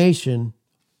alienation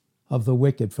of the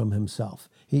wicked from himself.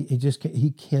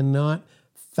 He cannot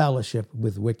fellowship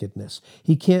with wickedness.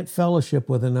 He can't fellowship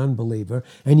with an unbeliever,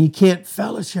 and he can't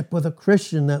fellowship with a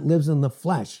Christian that lives in the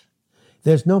flesh.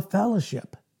 There's no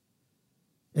fellowship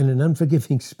in an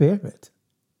unforgiving spirit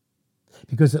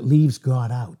because it leaves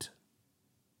God out.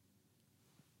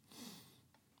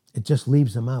 It just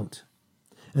leaves him out.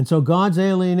 And so God's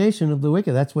alienation of the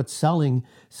wicked, that's what selling,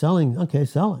 okay,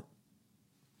 sell it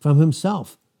from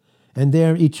himself. And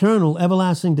their eternal,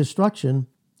 everlasting destruction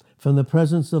from the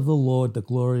presence of the Lord, the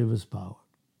glory of his power.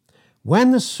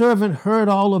 When the servant heard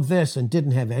all of this and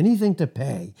didn't have anything to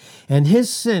pay, and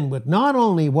his sin would not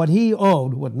only, what he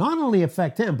owed, would not only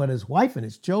affect him, but his wife and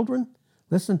his children.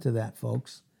 Listen to that,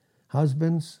 folks.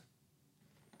 Husbands,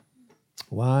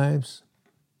 wives,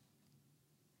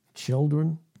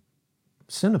 children.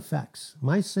 Sin affects.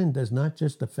 My sin does not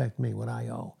just affect me, what I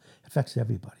owe. It affects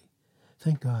everybody.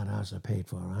 Thank God ours are paid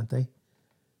for, aren't they?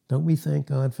 Don't we thank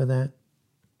God for that?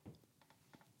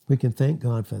 We can thank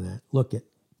God for that. Look it.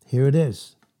 Here it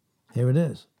is. Here it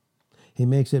is. He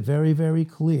makes it very, very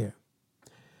clear.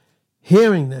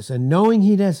 Hearing this and knowing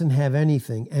he doesn't have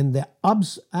anything and the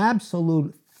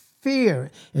absolute fear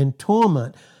and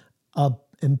torment of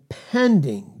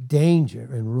impending danger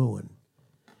and ruin,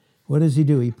 what does he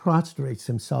do? He prostrates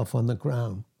himself on the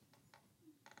ground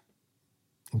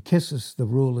and kisses the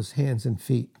ruler's hands and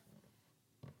feet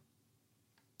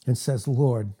and says,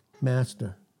 Lord,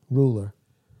 Master, Ruler,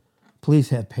 please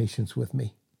have patience with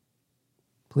me.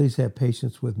 Please have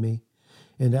patience with me,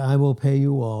 and I will pay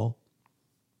you all.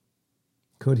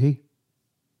 Could he?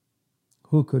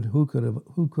 Who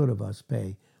could of us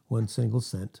pay 1 single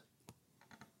cent?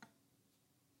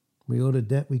 We owed a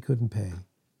debt we couldn't pay.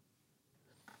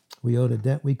 We owed a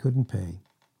debt we couldn't pay.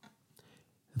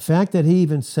 The fact that he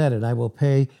even said it, I will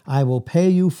pay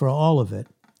you for all of it,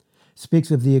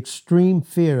 speaks of the extreme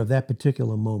fear of that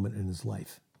particular moment in his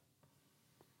life.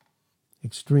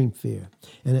 Extreme fear.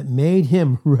 And it made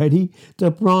him ready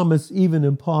to promise even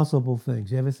impossible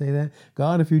things. You ever say that?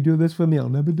 God, if you do this for me, I'll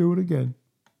never do it again.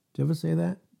 Did you ever say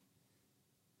that?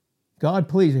 God,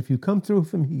 please, if you come through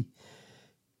for me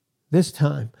this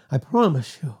time, I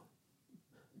promise you,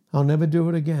 I'll never do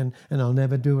it again, and I'll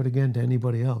never do it again to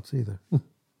anybody else either.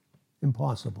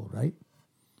 Impossible, right?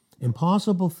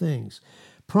 Impossible things.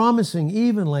 Promising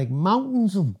even like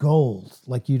mountains of gold,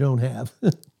 like you don't have.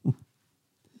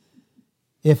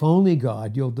 If only,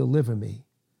 God, you'll deliver me.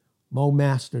 Oh,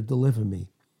 Master, deliver me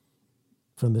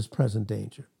from this present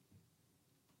danger.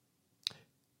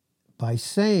 By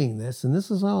saying this, and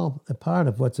this is all a part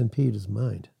of what's in Peter's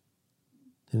mind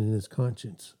and in his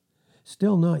conscience,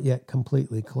 still not yet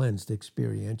completely cleansed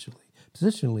experientially.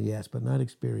 Positionally, yes, but not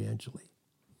experientially.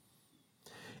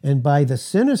 And by the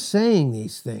sinner saying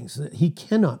these things that he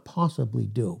cannot possibly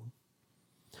do,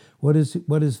 what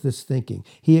is this thinking?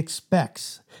 He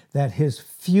expects that his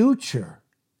future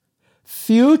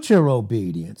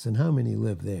obedience, and how many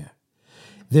live there?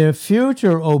 Their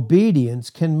future obedience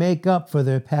can make up for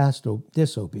their past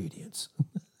disobedience.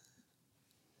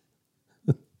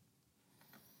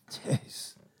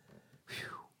 Jeez.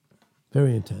 Whew.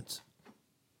 Very intense.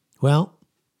 Well,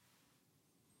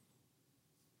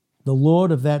 the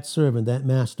Lord of that servant, that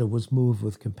master, was moved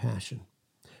with compassion.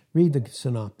 Read the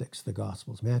synoptics, the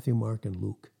Gospels, Matthew, Mark, and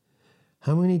Luke.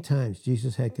 How many times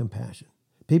Jesus had compassion?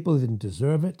 People didn't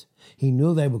deserve it. He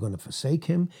knew they were going to forsake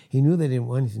him. He knew they didn't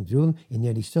want anything to do with him, and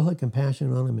yet he still had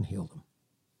compassion on them and healed them.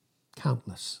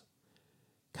 Countless.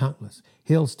 Countless.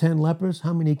 Heals 10 lepers.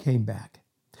 How many came back?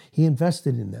 He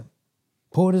invested in them,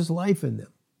 poured his life in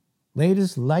them. laid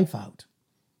his life out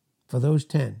for those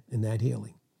 10 in that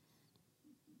healing.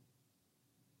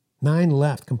 9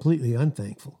 left completely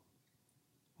unthankful.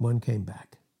 1 came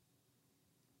back.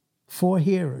 4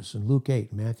 hearers in Luke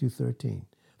 8, Matthew 13.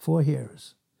 4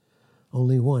 hearers.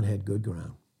 Only 1 had good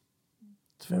ground.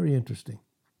 It's very interesting.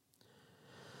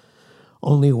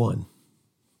 Only 1.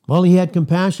 Well, he had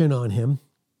compassion on him.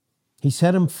 He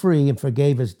set him free and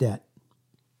forgave his debt.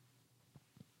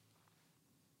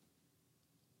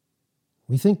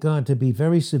 We think God to be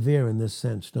very severe in this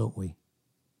sense, don't we?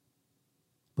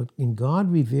 But in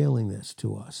God revealing this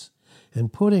to us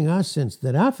and putting our sins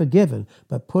that are forgiven,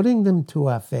 but putting them to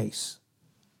our face,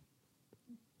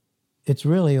 it's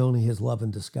really only his love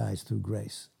in disguise through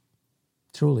grace.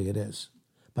 Truly it is,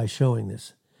 by showing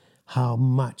this, how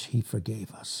much he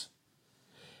forgave us.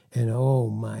 And oh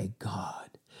my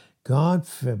God, God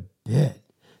forbid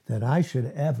that I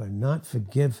should ever not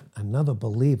forgive another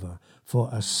believer for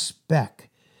a speck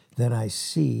that I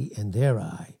see in their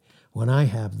eye when I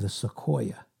have the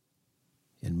sequoia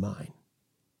in mine,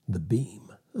 the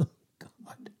beam. Oh,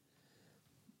 God.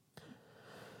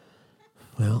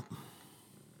 Well,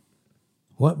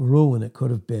 what ruin it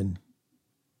could have been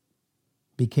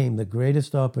became the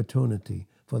greatest opportunity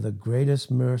for the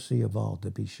greatest mercy of all to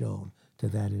be shown to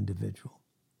that individual.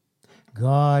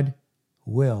 God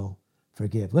will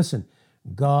forgive. Listen,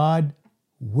 God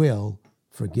will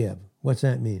forgive. What's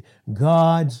that mean?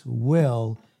 God's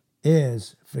will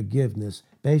is forgiveness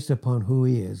based upon who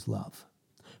he is, love.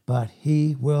 But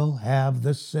he will have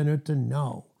the sinner to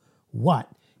know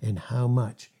what and how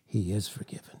much he is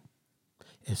forgiven,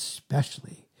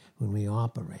 especially when we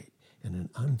operate in an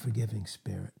unforgiving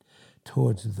spirit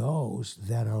towards those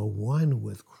that are one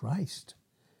with Christ,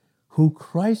 who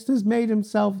Christ has made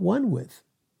himself one with.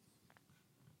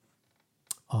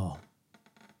 Oh.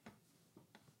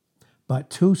 But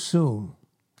too soon,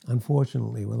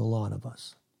 unfortunately, with a lot of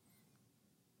us,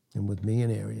 and with me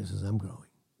in areas as I'm growing,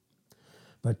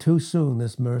 but too soon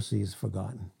this mercy is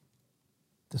forgotten.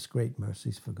 This great mercy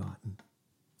is forgotten.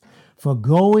 For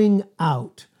going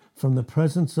out from the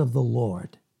presence of the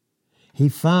Lord, he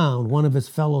found one of his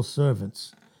fellow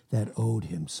servants that owed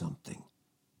him something.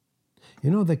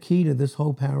 You know, the key to this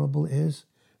whole parable is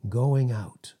going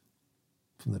out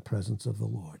from the presence of the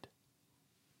Lord.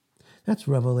 That's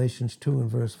Revelations 2 and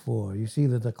verse 4. You see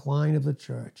the decline of the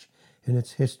church in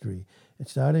its history.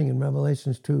 It's starting in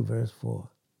Revelations 2, verse 4.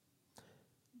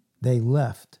 They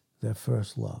left their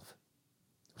first love.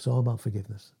 It's all about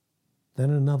forgiveness. Then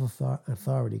another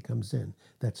authority comes in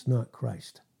that's not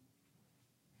Christ.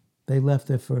 They left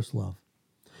their first love.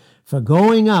 For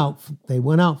going out, they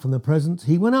went out from the presence.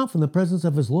 He went out from the presence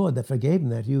of his Lord that forgave him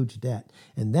that huge debt.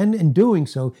 And then in doing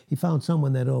so, he found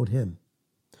someone that owed him.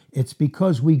 It's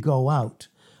because we go out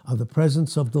of the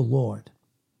presence of the Lord.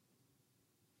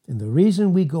 And the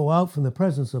reason we go out from the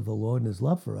presence of the Lord and his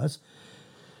love for us,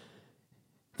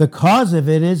 the cause of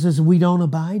it is we don't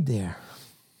abide there.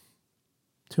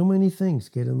 Too many things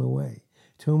get in the way.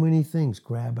 Too many things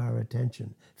grab our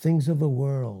attention. Things of the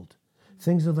world,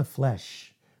 things of the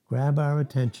flesh grab our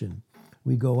attention.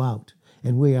 We go out,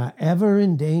 and we are ever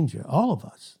in danger, all of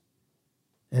us,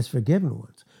 as forgiven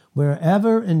ones. We're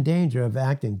ever in danger of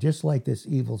acting just like this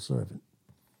evil servant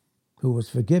who was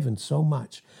forgiven so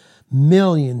much,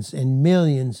 millions and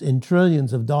millions and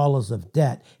trillions of dollars of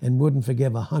debt, and wouldn't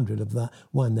forgive 100 of the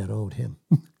one that owed him.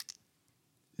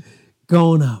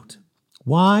 Going out.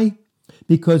 Why?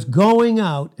 Because going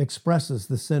out expresses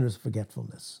the sinner's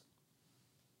forgetfulness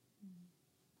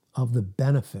of the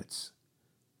benefits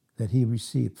that he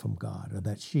received from God, or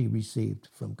that she received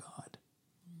from God.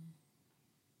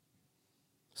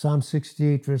 Psalm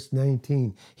 68, verse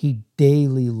 19, he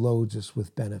daily loads us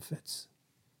with benefits.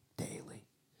 Daily.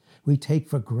 We take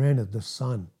for granted the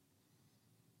sun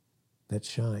that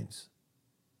shines,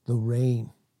 the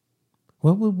rain.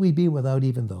 What would we be without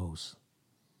even those?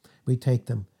 We take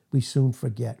them, we soon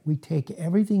forget. We take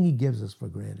everything he gives us for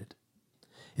granted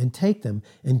and take them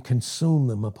and consume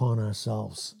them upon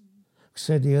ourselves. We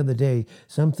said the other day,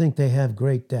 some think they have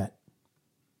great debt.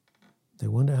 They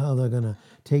wonder how they're going to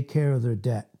take care of their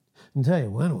debt. And tell you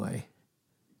one way,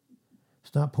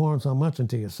 stop pouring so much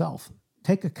into yourself.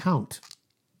 Take account.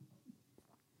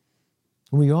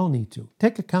 We all need to.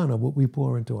 Take account of what we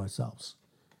pour into ourselves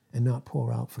and not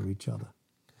pour out for each other.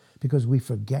 Because we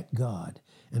forget God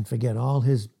and forget all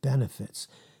his benefits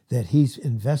that he's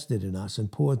invested in us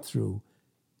and poured through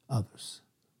others.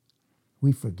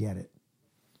 We forget it.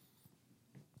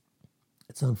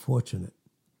 It's unfortunate.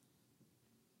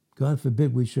 God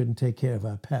forbid we shouldn't take care of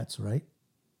our pets, right?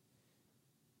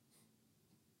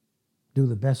 Do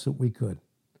the best that we could,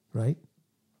 right?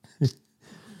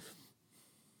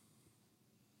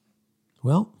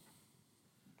 Well,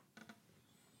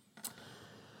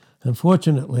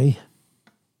 unfortunately,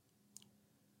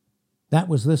 that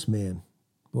was this man.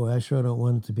 Boy, I sure don't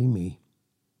want it to be me.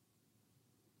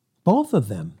 Both of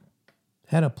them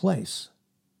had a place.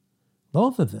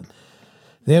 Both of them.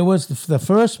 There was the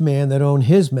first man that owed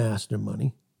his master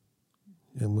money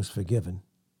and was forgiven.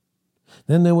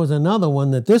 Then there was another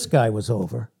one that this guy was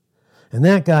over, and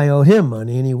that guy owed him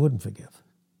money and he wouldn't forgive.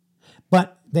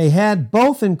 But they had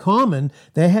both in common.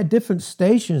 They had different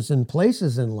stations and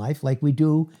places in life like we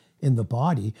do in the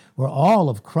body. We're all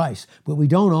of Christ, but we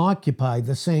don't occupy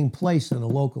the same place in a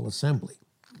local assembly.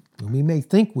 And we may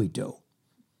think we do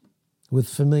with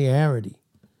familiarity.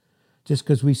 Just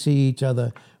because we see each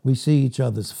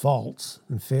other's faults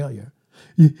and failure.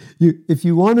 If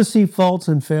you want to see faults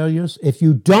and failures, if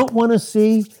you don't want to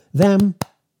see them,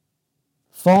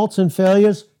 faults and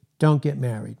failures, don't get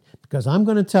married. Because I'm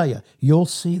going to tell you, you'll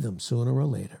see them sooner or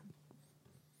later.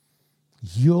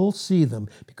 You'll see them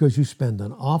because you spend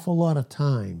an awful lot of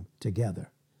time together.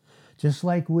 Just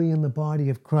like we in the body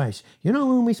of Christ. You know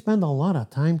when we spend a lot of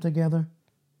time together?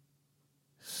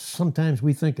 Sometimes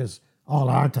we think it's all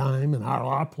our time and all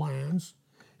our plans.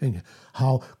 And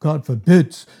how God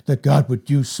forbids that God would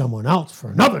use someone else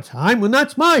for another time when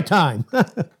that's my time.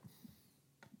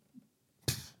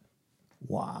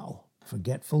 Wow.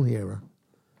 Forgetful hearer.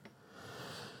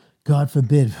 God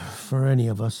forbid for any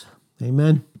of us.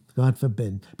 Amen? God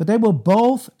forbid. But they were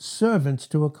both servants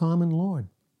to a common Lord.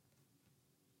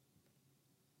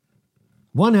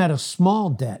 One had a small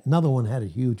debt. Another one had a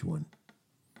huge one.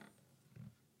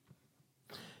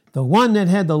 The one that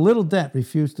had the little debt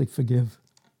refused to forgive.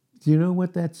 Do you know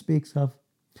what that speaks of?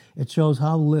 It shows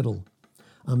how little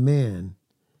a man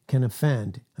can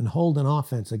offend and hold an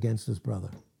offense against his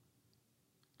brother.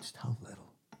 Just how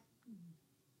little.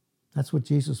 That's what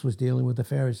Jesus was dealing with the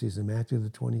Pharisees in Matthew the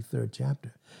 23rd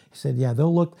chapter. He said, yeah,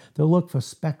 they'll look for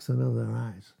specks under their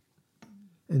eyes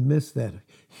and miss that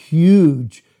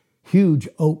huge, huge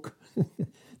oak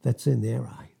that's in their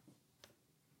eye.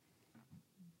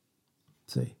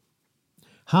 See.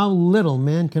 How little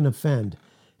man can offend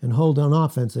and hold on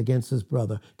offense against his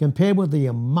brother compared with the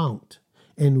amount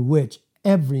in which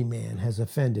every man has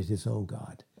offended his own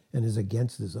God and is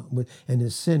against his own, and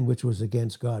his sin which was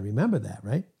against God. Remember that,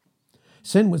 right?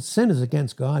 Sin is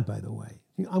against God, by the way.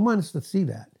 I want us to see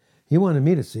that. He wanted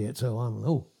me to see it,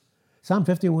 so Psalm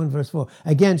 51, verse 4.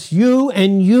 Against you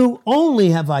and you only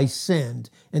have I sinned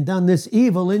and done this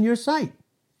evil in your sight.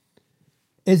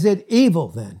 Is it evil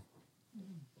then?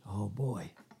 Oh,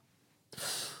 boy.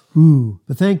 Ooh,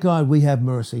 but thank God we have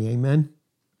mercy. Amen.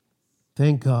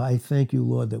 Thank God. I thank you,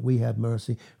 Lord, that we have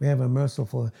mercy. We have a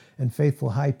merciful and faithful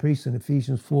high priest in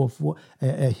Ephesians 4,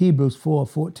 Hebrews 4,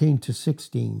 14 to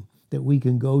 16 that we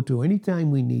can go to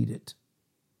anytime we need it.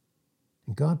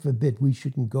 And God forbid we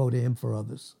shouldn't go to him for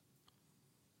others.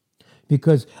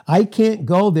 Because I can't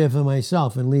go there for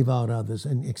myself and leave out others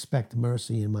and expect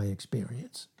mercy in my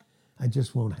experience. I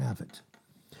just won't have it.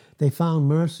 They found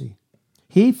mercy.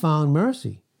 He found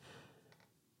mercy.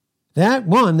 That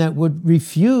one that would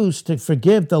refuse to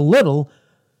forgive the little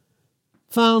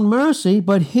found mercy,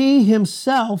 but he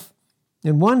himself,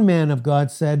 and one man of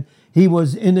God said, he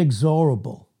was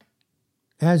inexorable.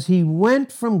 As he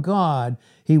went from God,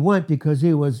 he went because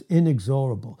he was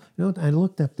inexorable. You know, I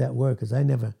looked up that word because I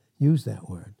never used that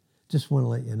word. Just want to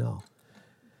let you know.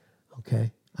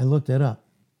 Okay? I looked it up.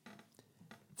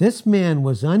 This man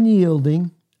was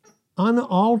unyielding,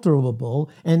 unalterable,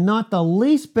 and not the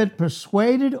least bit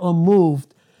persuaded or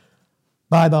moved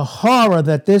by the horror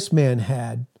that this man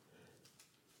had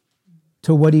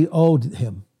to what he owed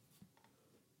him.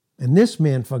 And this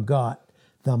man forgot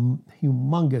the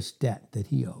humongous debt that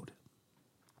he owed.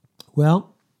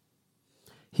 Well,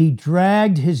 he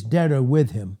dragged his debtor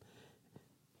with him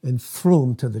and threw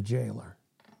him to the jailer.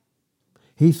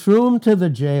 He threw him to the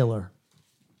jailer.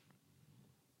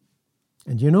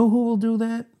 And you know who will do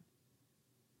that?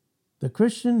 The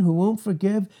Christian who won't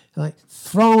forgive, like,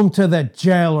 throw him to the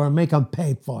jailer and make him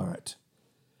pay for it.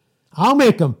 I'll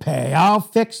make them pay. I'll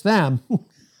fix them.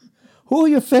 Who are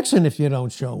you fixing if you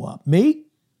don't show up? Me?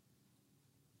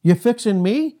 You're fixing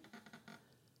me?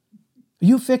 Are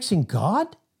you fixing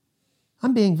God?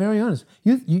 I'm being very honest.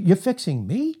 You're fixing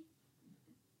me?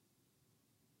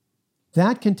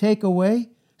 That can take away,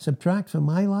 subtract from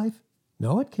my life?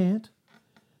 No, it can't.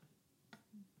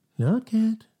 No, it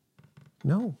can't.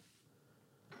 No.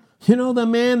 You know, the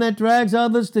man that drags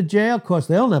others to jail, of course,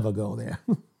 they'll never go there.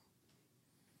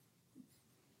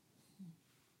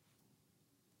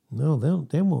 No,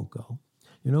 they won't go.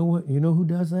 You know what? You know who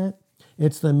does that?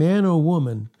 It's the man or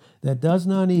woman that does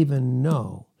not even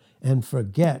know and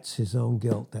forgets his own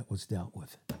guilt that was dealt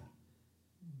with.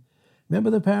 Remember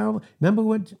the parable?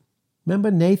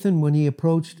 Remember Nathan when he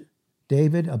approached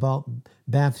David about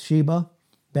Bathsheba,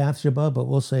 but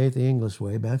we'll say it the English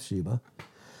way, Bathsheba.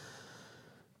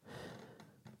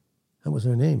 That was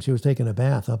her name. She was taking a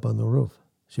bath up on the roof.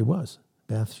 She was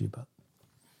Bathsheba.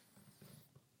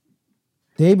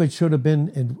 David should have been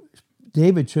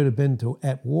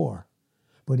at war,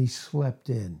 but he slept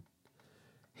in.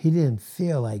 He didn't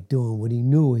feel like doing what he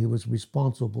knew he was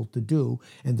responsible to do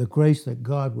and the grace that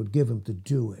God would give him to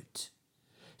do it.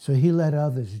 So he let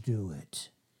others do it.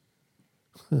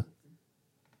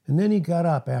 And then he got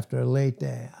up after a late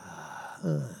day.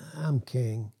 I'm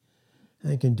king.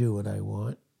 I can do what I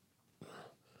want.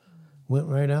 Went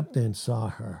right up there and saw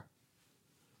her.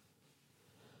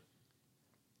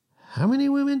 How many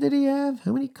women did he have?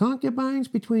 How many concubines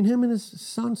between him and his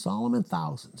son Solomon?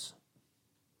 Thousands.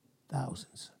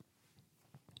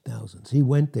 He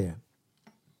went there.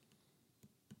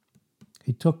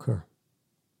 He took her.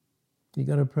 He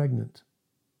got her pregnant.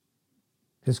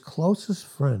 His closest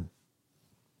friend,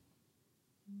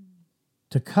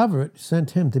 to cover it,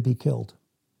 sent him to be killed.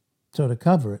 So to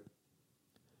cover it,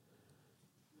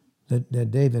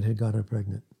 that David had got her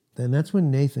pregnant. Then that's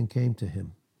when Nathan came to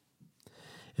him.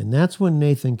 And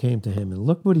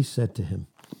look what he said to him.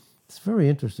 It's very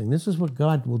interesting. This is what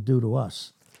God will do to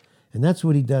us. And that's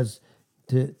what he does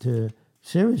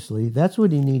seriously, that's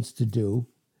what he needs to do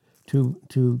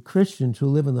to Christians who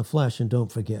live in the flesh and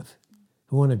don't forgive,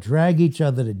 who want to drag each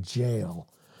other to jail.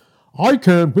 I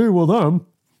can't be with them.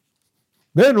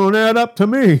 They don't add up to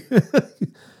me.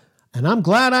 And I'm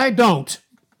glad I don't.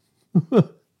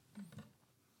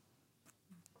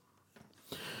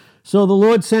 So the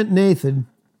Lord sent Nathan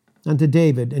unto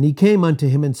David, and he came unto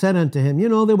him and said unto him,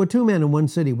 there were two men in one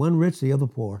city, one rich, the other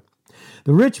poor.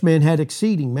 The rich man had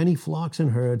exceeding many flocks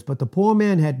and herds, but the poor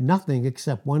man had nothing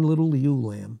except one little ewe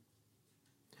lamb,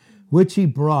 which he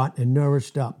brought and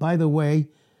nourished up. By the way,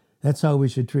 that's how we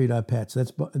should treat our pets.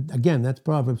 That's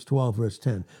Proverbs 12, verse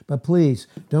 10. But please,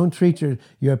 don't treat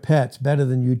your pets better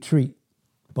than you treat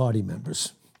body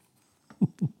members.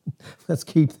 Let's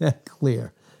keep that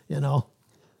clear,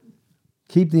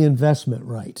 Keep the investment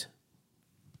right.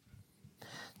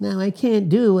 Now, I can't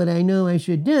do what I know I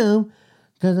should do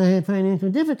because I have financial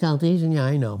difficulties. And yeah,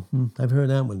 I know. I've heard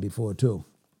that one before, too.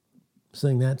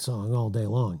 Sing that song all day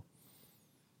long.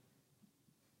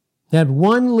 That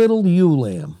one little ewe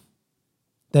lamb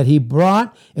that he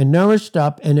brought and nourished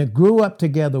up, and it grew up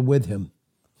together with him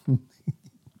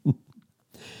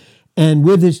and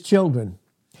with his children.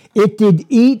 It did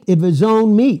eat of his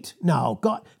own meat. No,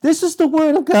 God, this is the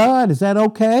word of God. Is that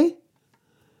okay?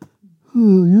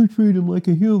 You treat him like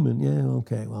a human. Yeah,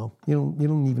 okay. Well, you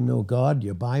don't even know God,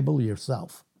 your Bible,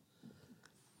 yourself.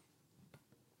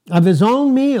 Of his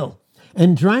own meal,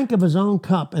 and drank of his own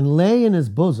cup, and lay in his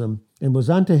bosom, and was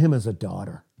unto him as a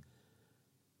daughter.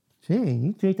 Gee,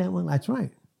 you treat that one? That's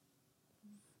right.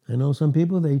 I know some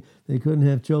people, they couldn't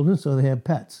have children, so they have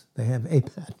pets. They have a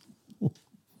pet.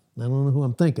 I don't know who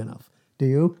I'm thinking of. Do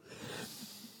you?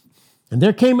 And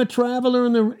there came a traveler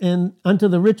unto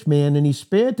the rich man, and he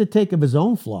spared to take of his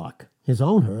own flock, his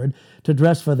own herd, to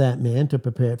dress for that man, to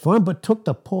prepare it for him, but took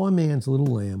the poor man's little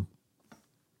lamb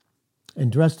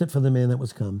and dressed it for the man that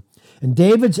was come. And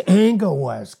David's anger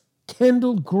was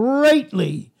kindled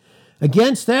greatly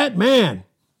against that man.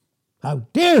 How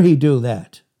dare he do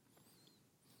that?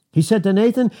 He said to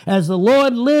Nathan, as the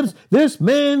Lord lives, this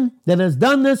man that has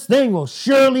done this thing will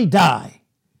surely die.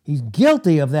 He's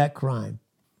guilty of that crime.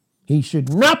 He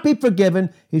should not be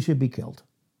forgiven. He should be killed.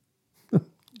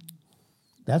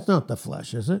 That's not the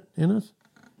flesh, is it, in us?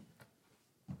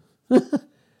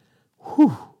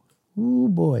 Whew. Oh,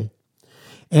 boy.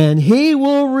 And he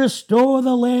will restore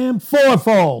the lamb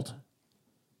fourfold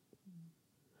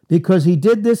because he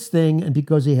did this thing and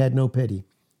because he had no pity.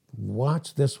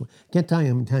 Watch this one. Can't tell you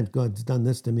how many times God's done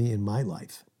this to me in my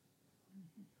life.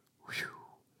 Whew.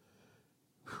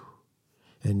 Whew.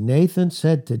 And Nathan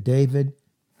said to David,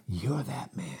 you're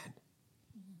that man.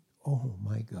 Oh,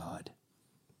 my God.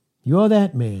 You're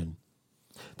that man.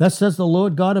 Thus says the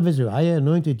Lord God of Israel, I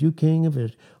anointed you king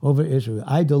over Israel.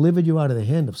 I delivered you out of the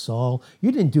hand of Saul.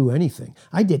 You didn't do anything.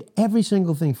 I did every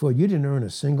single thing for you. You didn't earn a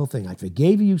single thing. I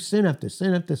forgave you sin after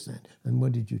sin after sin. And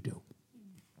what did you do?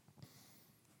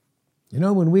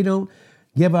 When we don't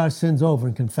give our sins over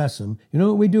and confess them, you know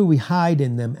what we do? We hide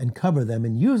in them and cover them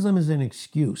and use them as an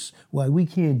excuse why we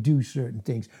can't do certain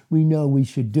things we know we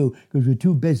should do because we're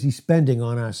too busy spending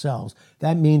on ourselves.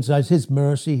 That means us his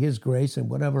mercy, his grace, and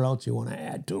whatever else you want to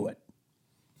add to it.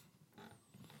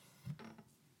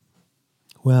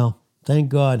 Well, Thank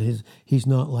God he's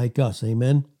not like us.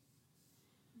 Amen?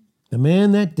 The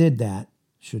man that did that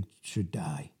should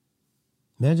die.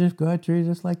 Imagine if God treated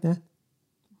us like that.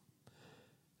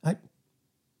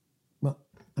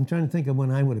 I'm trying to think of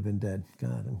when I would have been dead.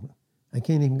 God, I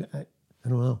can't even, I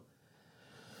don't know.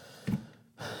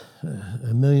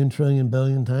 A million, trillion,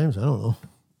 billion times? I don't know.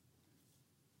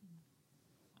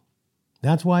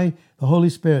 That's why the Holy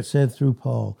Spirit said through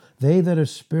Paul, they that are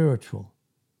spiritual,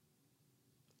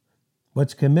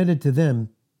 what's committed to them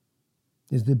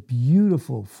is the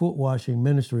beautiful foot-washing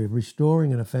ministry of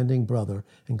restoring an offending brother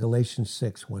in Galatians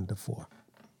 6, 1-4.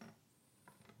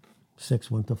 6,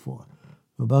 1-4.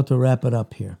 I'm about to wrap it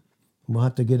up here. We'll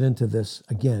have to get into this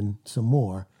again some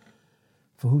more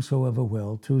for whosoever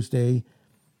will, Tuesday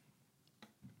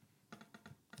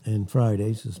and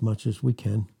Fridays as much as we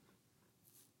can.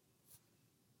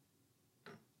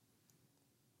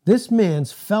 This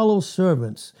man's fellow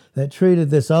servants that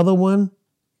treated this other one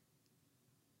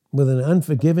with an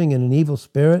unforgiving and an evil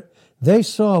spirit, they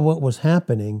saw what was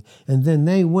happening, and then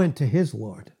they went to his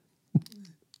Lord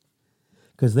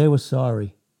because they were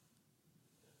sorry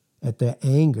at the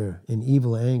anger and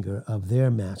evil anger of their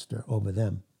master over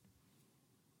them.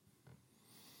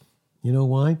 You know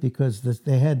why? Because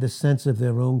they had the sense of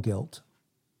their own guilt.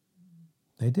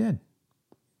 They did.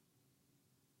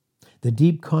 The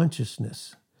deep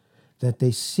consciousness that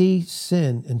they see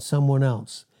sin in someone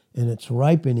else and it's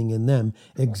ripening in them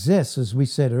exists, as we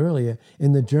said earlier,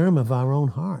 in the germ of our own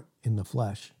heart, in the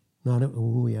flesh, not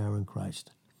who we are in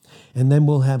Christ. And then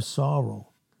we'll have sorrow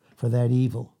for that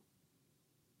evil.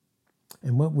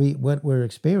 And what we're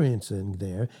experiencing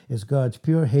there is God's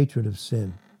pure hatred of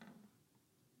sin.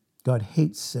 God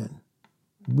hates sin.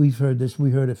 We've heard this, we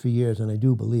heard it for years, and I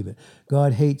do believe it.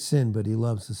 God hates sin, but he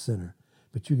loves the sinner.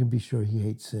 But you can be sure he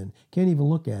hates sin. Can't even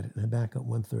look at it in Habakkuk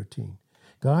 1:13.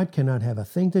 God cannot have a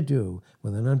thing to do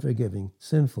with an unforgiving,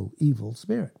 sinful, evil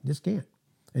spirit. Just can't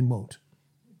and won't.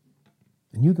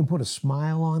 And you can put a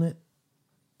smile on it.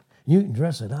 You can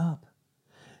dress it up.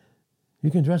 You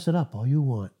can dress it up all you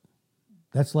want.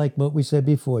 That's like what we said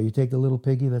before. You take the little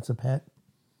piggy that's a pet,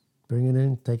 bring it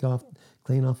in,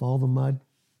 clean off all the mud,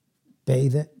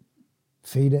 bathe it,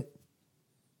 feed it,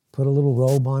 put a little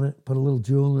robe on it, put a little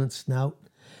jewel in its snout.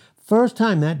 First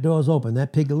time that door's open, the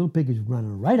little piggy's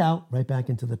running right out, right back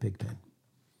into the pig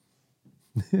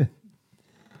pen.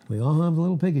 We all have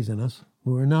little piggies in us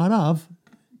who are not of,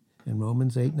 in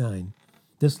Romans 8:9.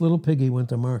 This little piggy went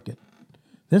to market.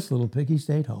 This little piggy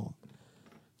stayed home.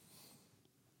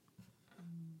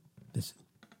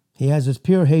 He has this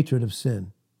pure hatred of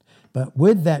sin. But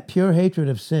with that pure hatred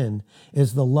of sin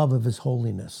is the love of his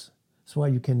holiness. That's why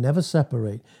you can never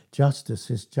separate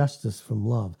his justice from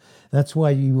love. That's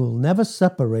why you will never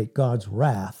separate God's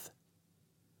wrath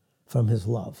from his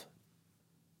love.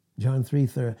 John 3,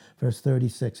 verse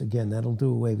 36, again, that'll do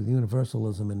away with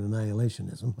universalism and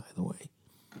annihilationism, by the way.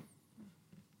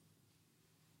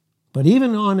 But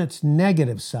even on its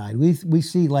negative side, we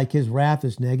see like his wrath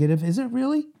is negative. Is it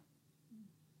really?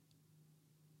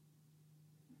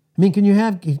 I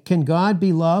mean, can God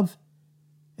be love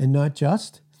and not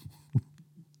just?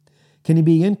 Can he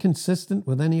be inconsistent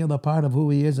with any other part of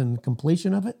who he is and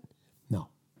completion of it? No.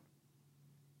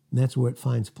 And that's where it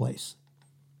finds place.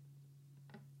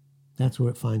 That's where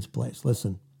it finds place.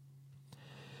 Listen.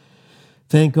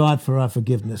 Thank God for our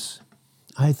forgiveness.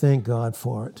 I thank God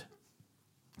for it.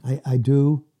 I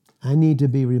do. I need to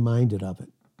be reminded of it.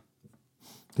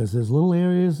 Because there's little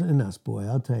areas in us, boy,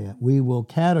 I'll tell you, we will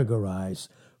categorize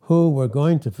who we're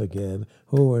going to forgive,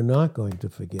 who we're not going to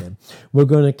forgive. We're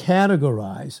going to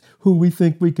categorize who we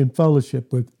think we can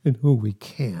fellowship with and who we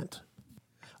can't.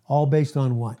 All based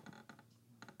on what?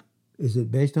 Is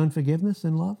it based on forgiveness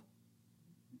and love?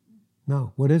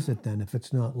 No. What is it then if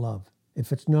it's not love?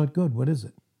 If it's not good, what is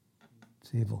it?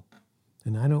 It's evil.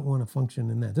 And I don't want to function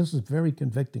in that. This is very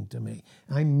convicting to me.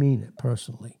 I mean it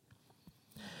personally.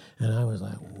 And I was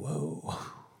like, whoa.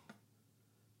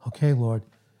 Okay, Lord.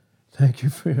 Thank you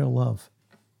for your love.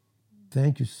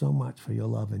 Thank you so much for your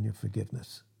love and your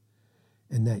forgiveness.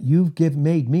 And that you've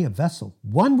made me a vessel,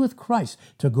 one with Christ,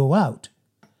 to go out.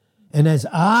 And as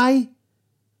I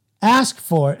ask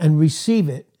for it and receive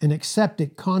it and accept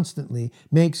it constantly,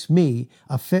 makes me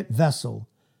a fit vessel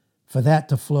for that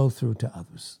to flow through to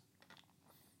others.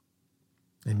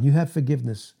 And you have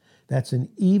forgiveness. That's an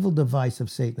evil device of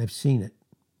Satan. I've seen it.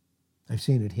 I've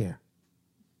seen it here.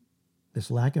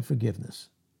 This lack of forgiveness.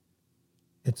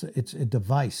 It's a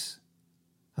device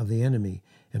of the enemy.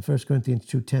 In 1 Corinthians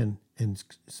 2:10, and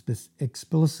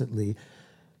explicitly,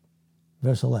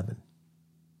 verse 11.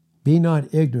 Be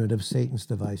not ignorant of Satan's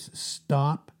devices.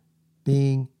 Stop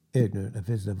being ignorant of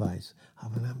his device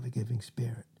of an unforgiving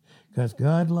spirit. Because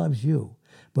God loves you.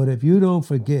 But if you don't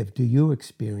forgive, do you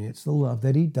experience the love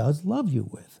that he does love you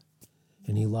with?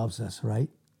 And he loves us, right?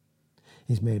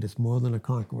 He's made us more than a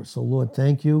conqueror. So, Lord,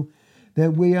 thank you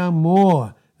that we are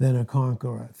more than a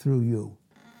conqueror through you.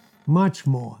 Much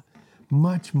more,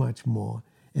 much, much more.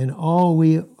 And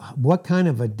what kind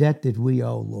of a debt did we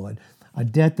owe, Lord? A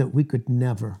debt that we could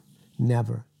never,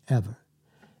 never, ever.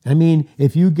 I mean,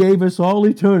 if you gave us all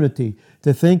eternity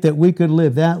to think that we could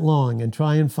live that long and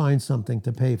try and find something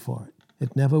to pay for it,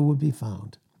 it never would be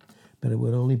found. But it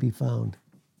would only be found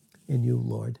in you,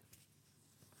 Lord.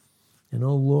 And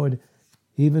oh, Lord,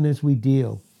 even as we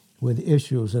deal with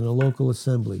issues in a local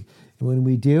assembly, and when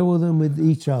we deal with them with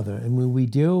each other, and when we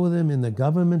deal with them in the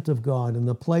government of God, in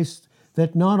the place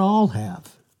that not all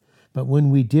have, but when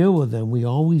we deal with them, we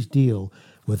always deal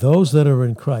with those that are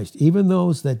in Christ. Even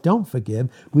those that don't forgive,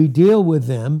 we deal with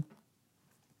them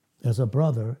as a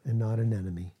brother and not an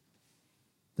enemy.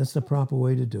 That's the proper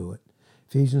way to do it.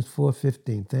 Ephesians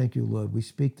 4:15, thank you, Lord. We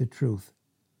speak the truth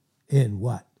in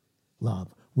what?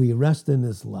 Love. We rest in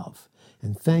his love.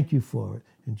 And thank you for it.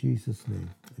 In Jesus' name,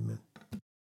 amen.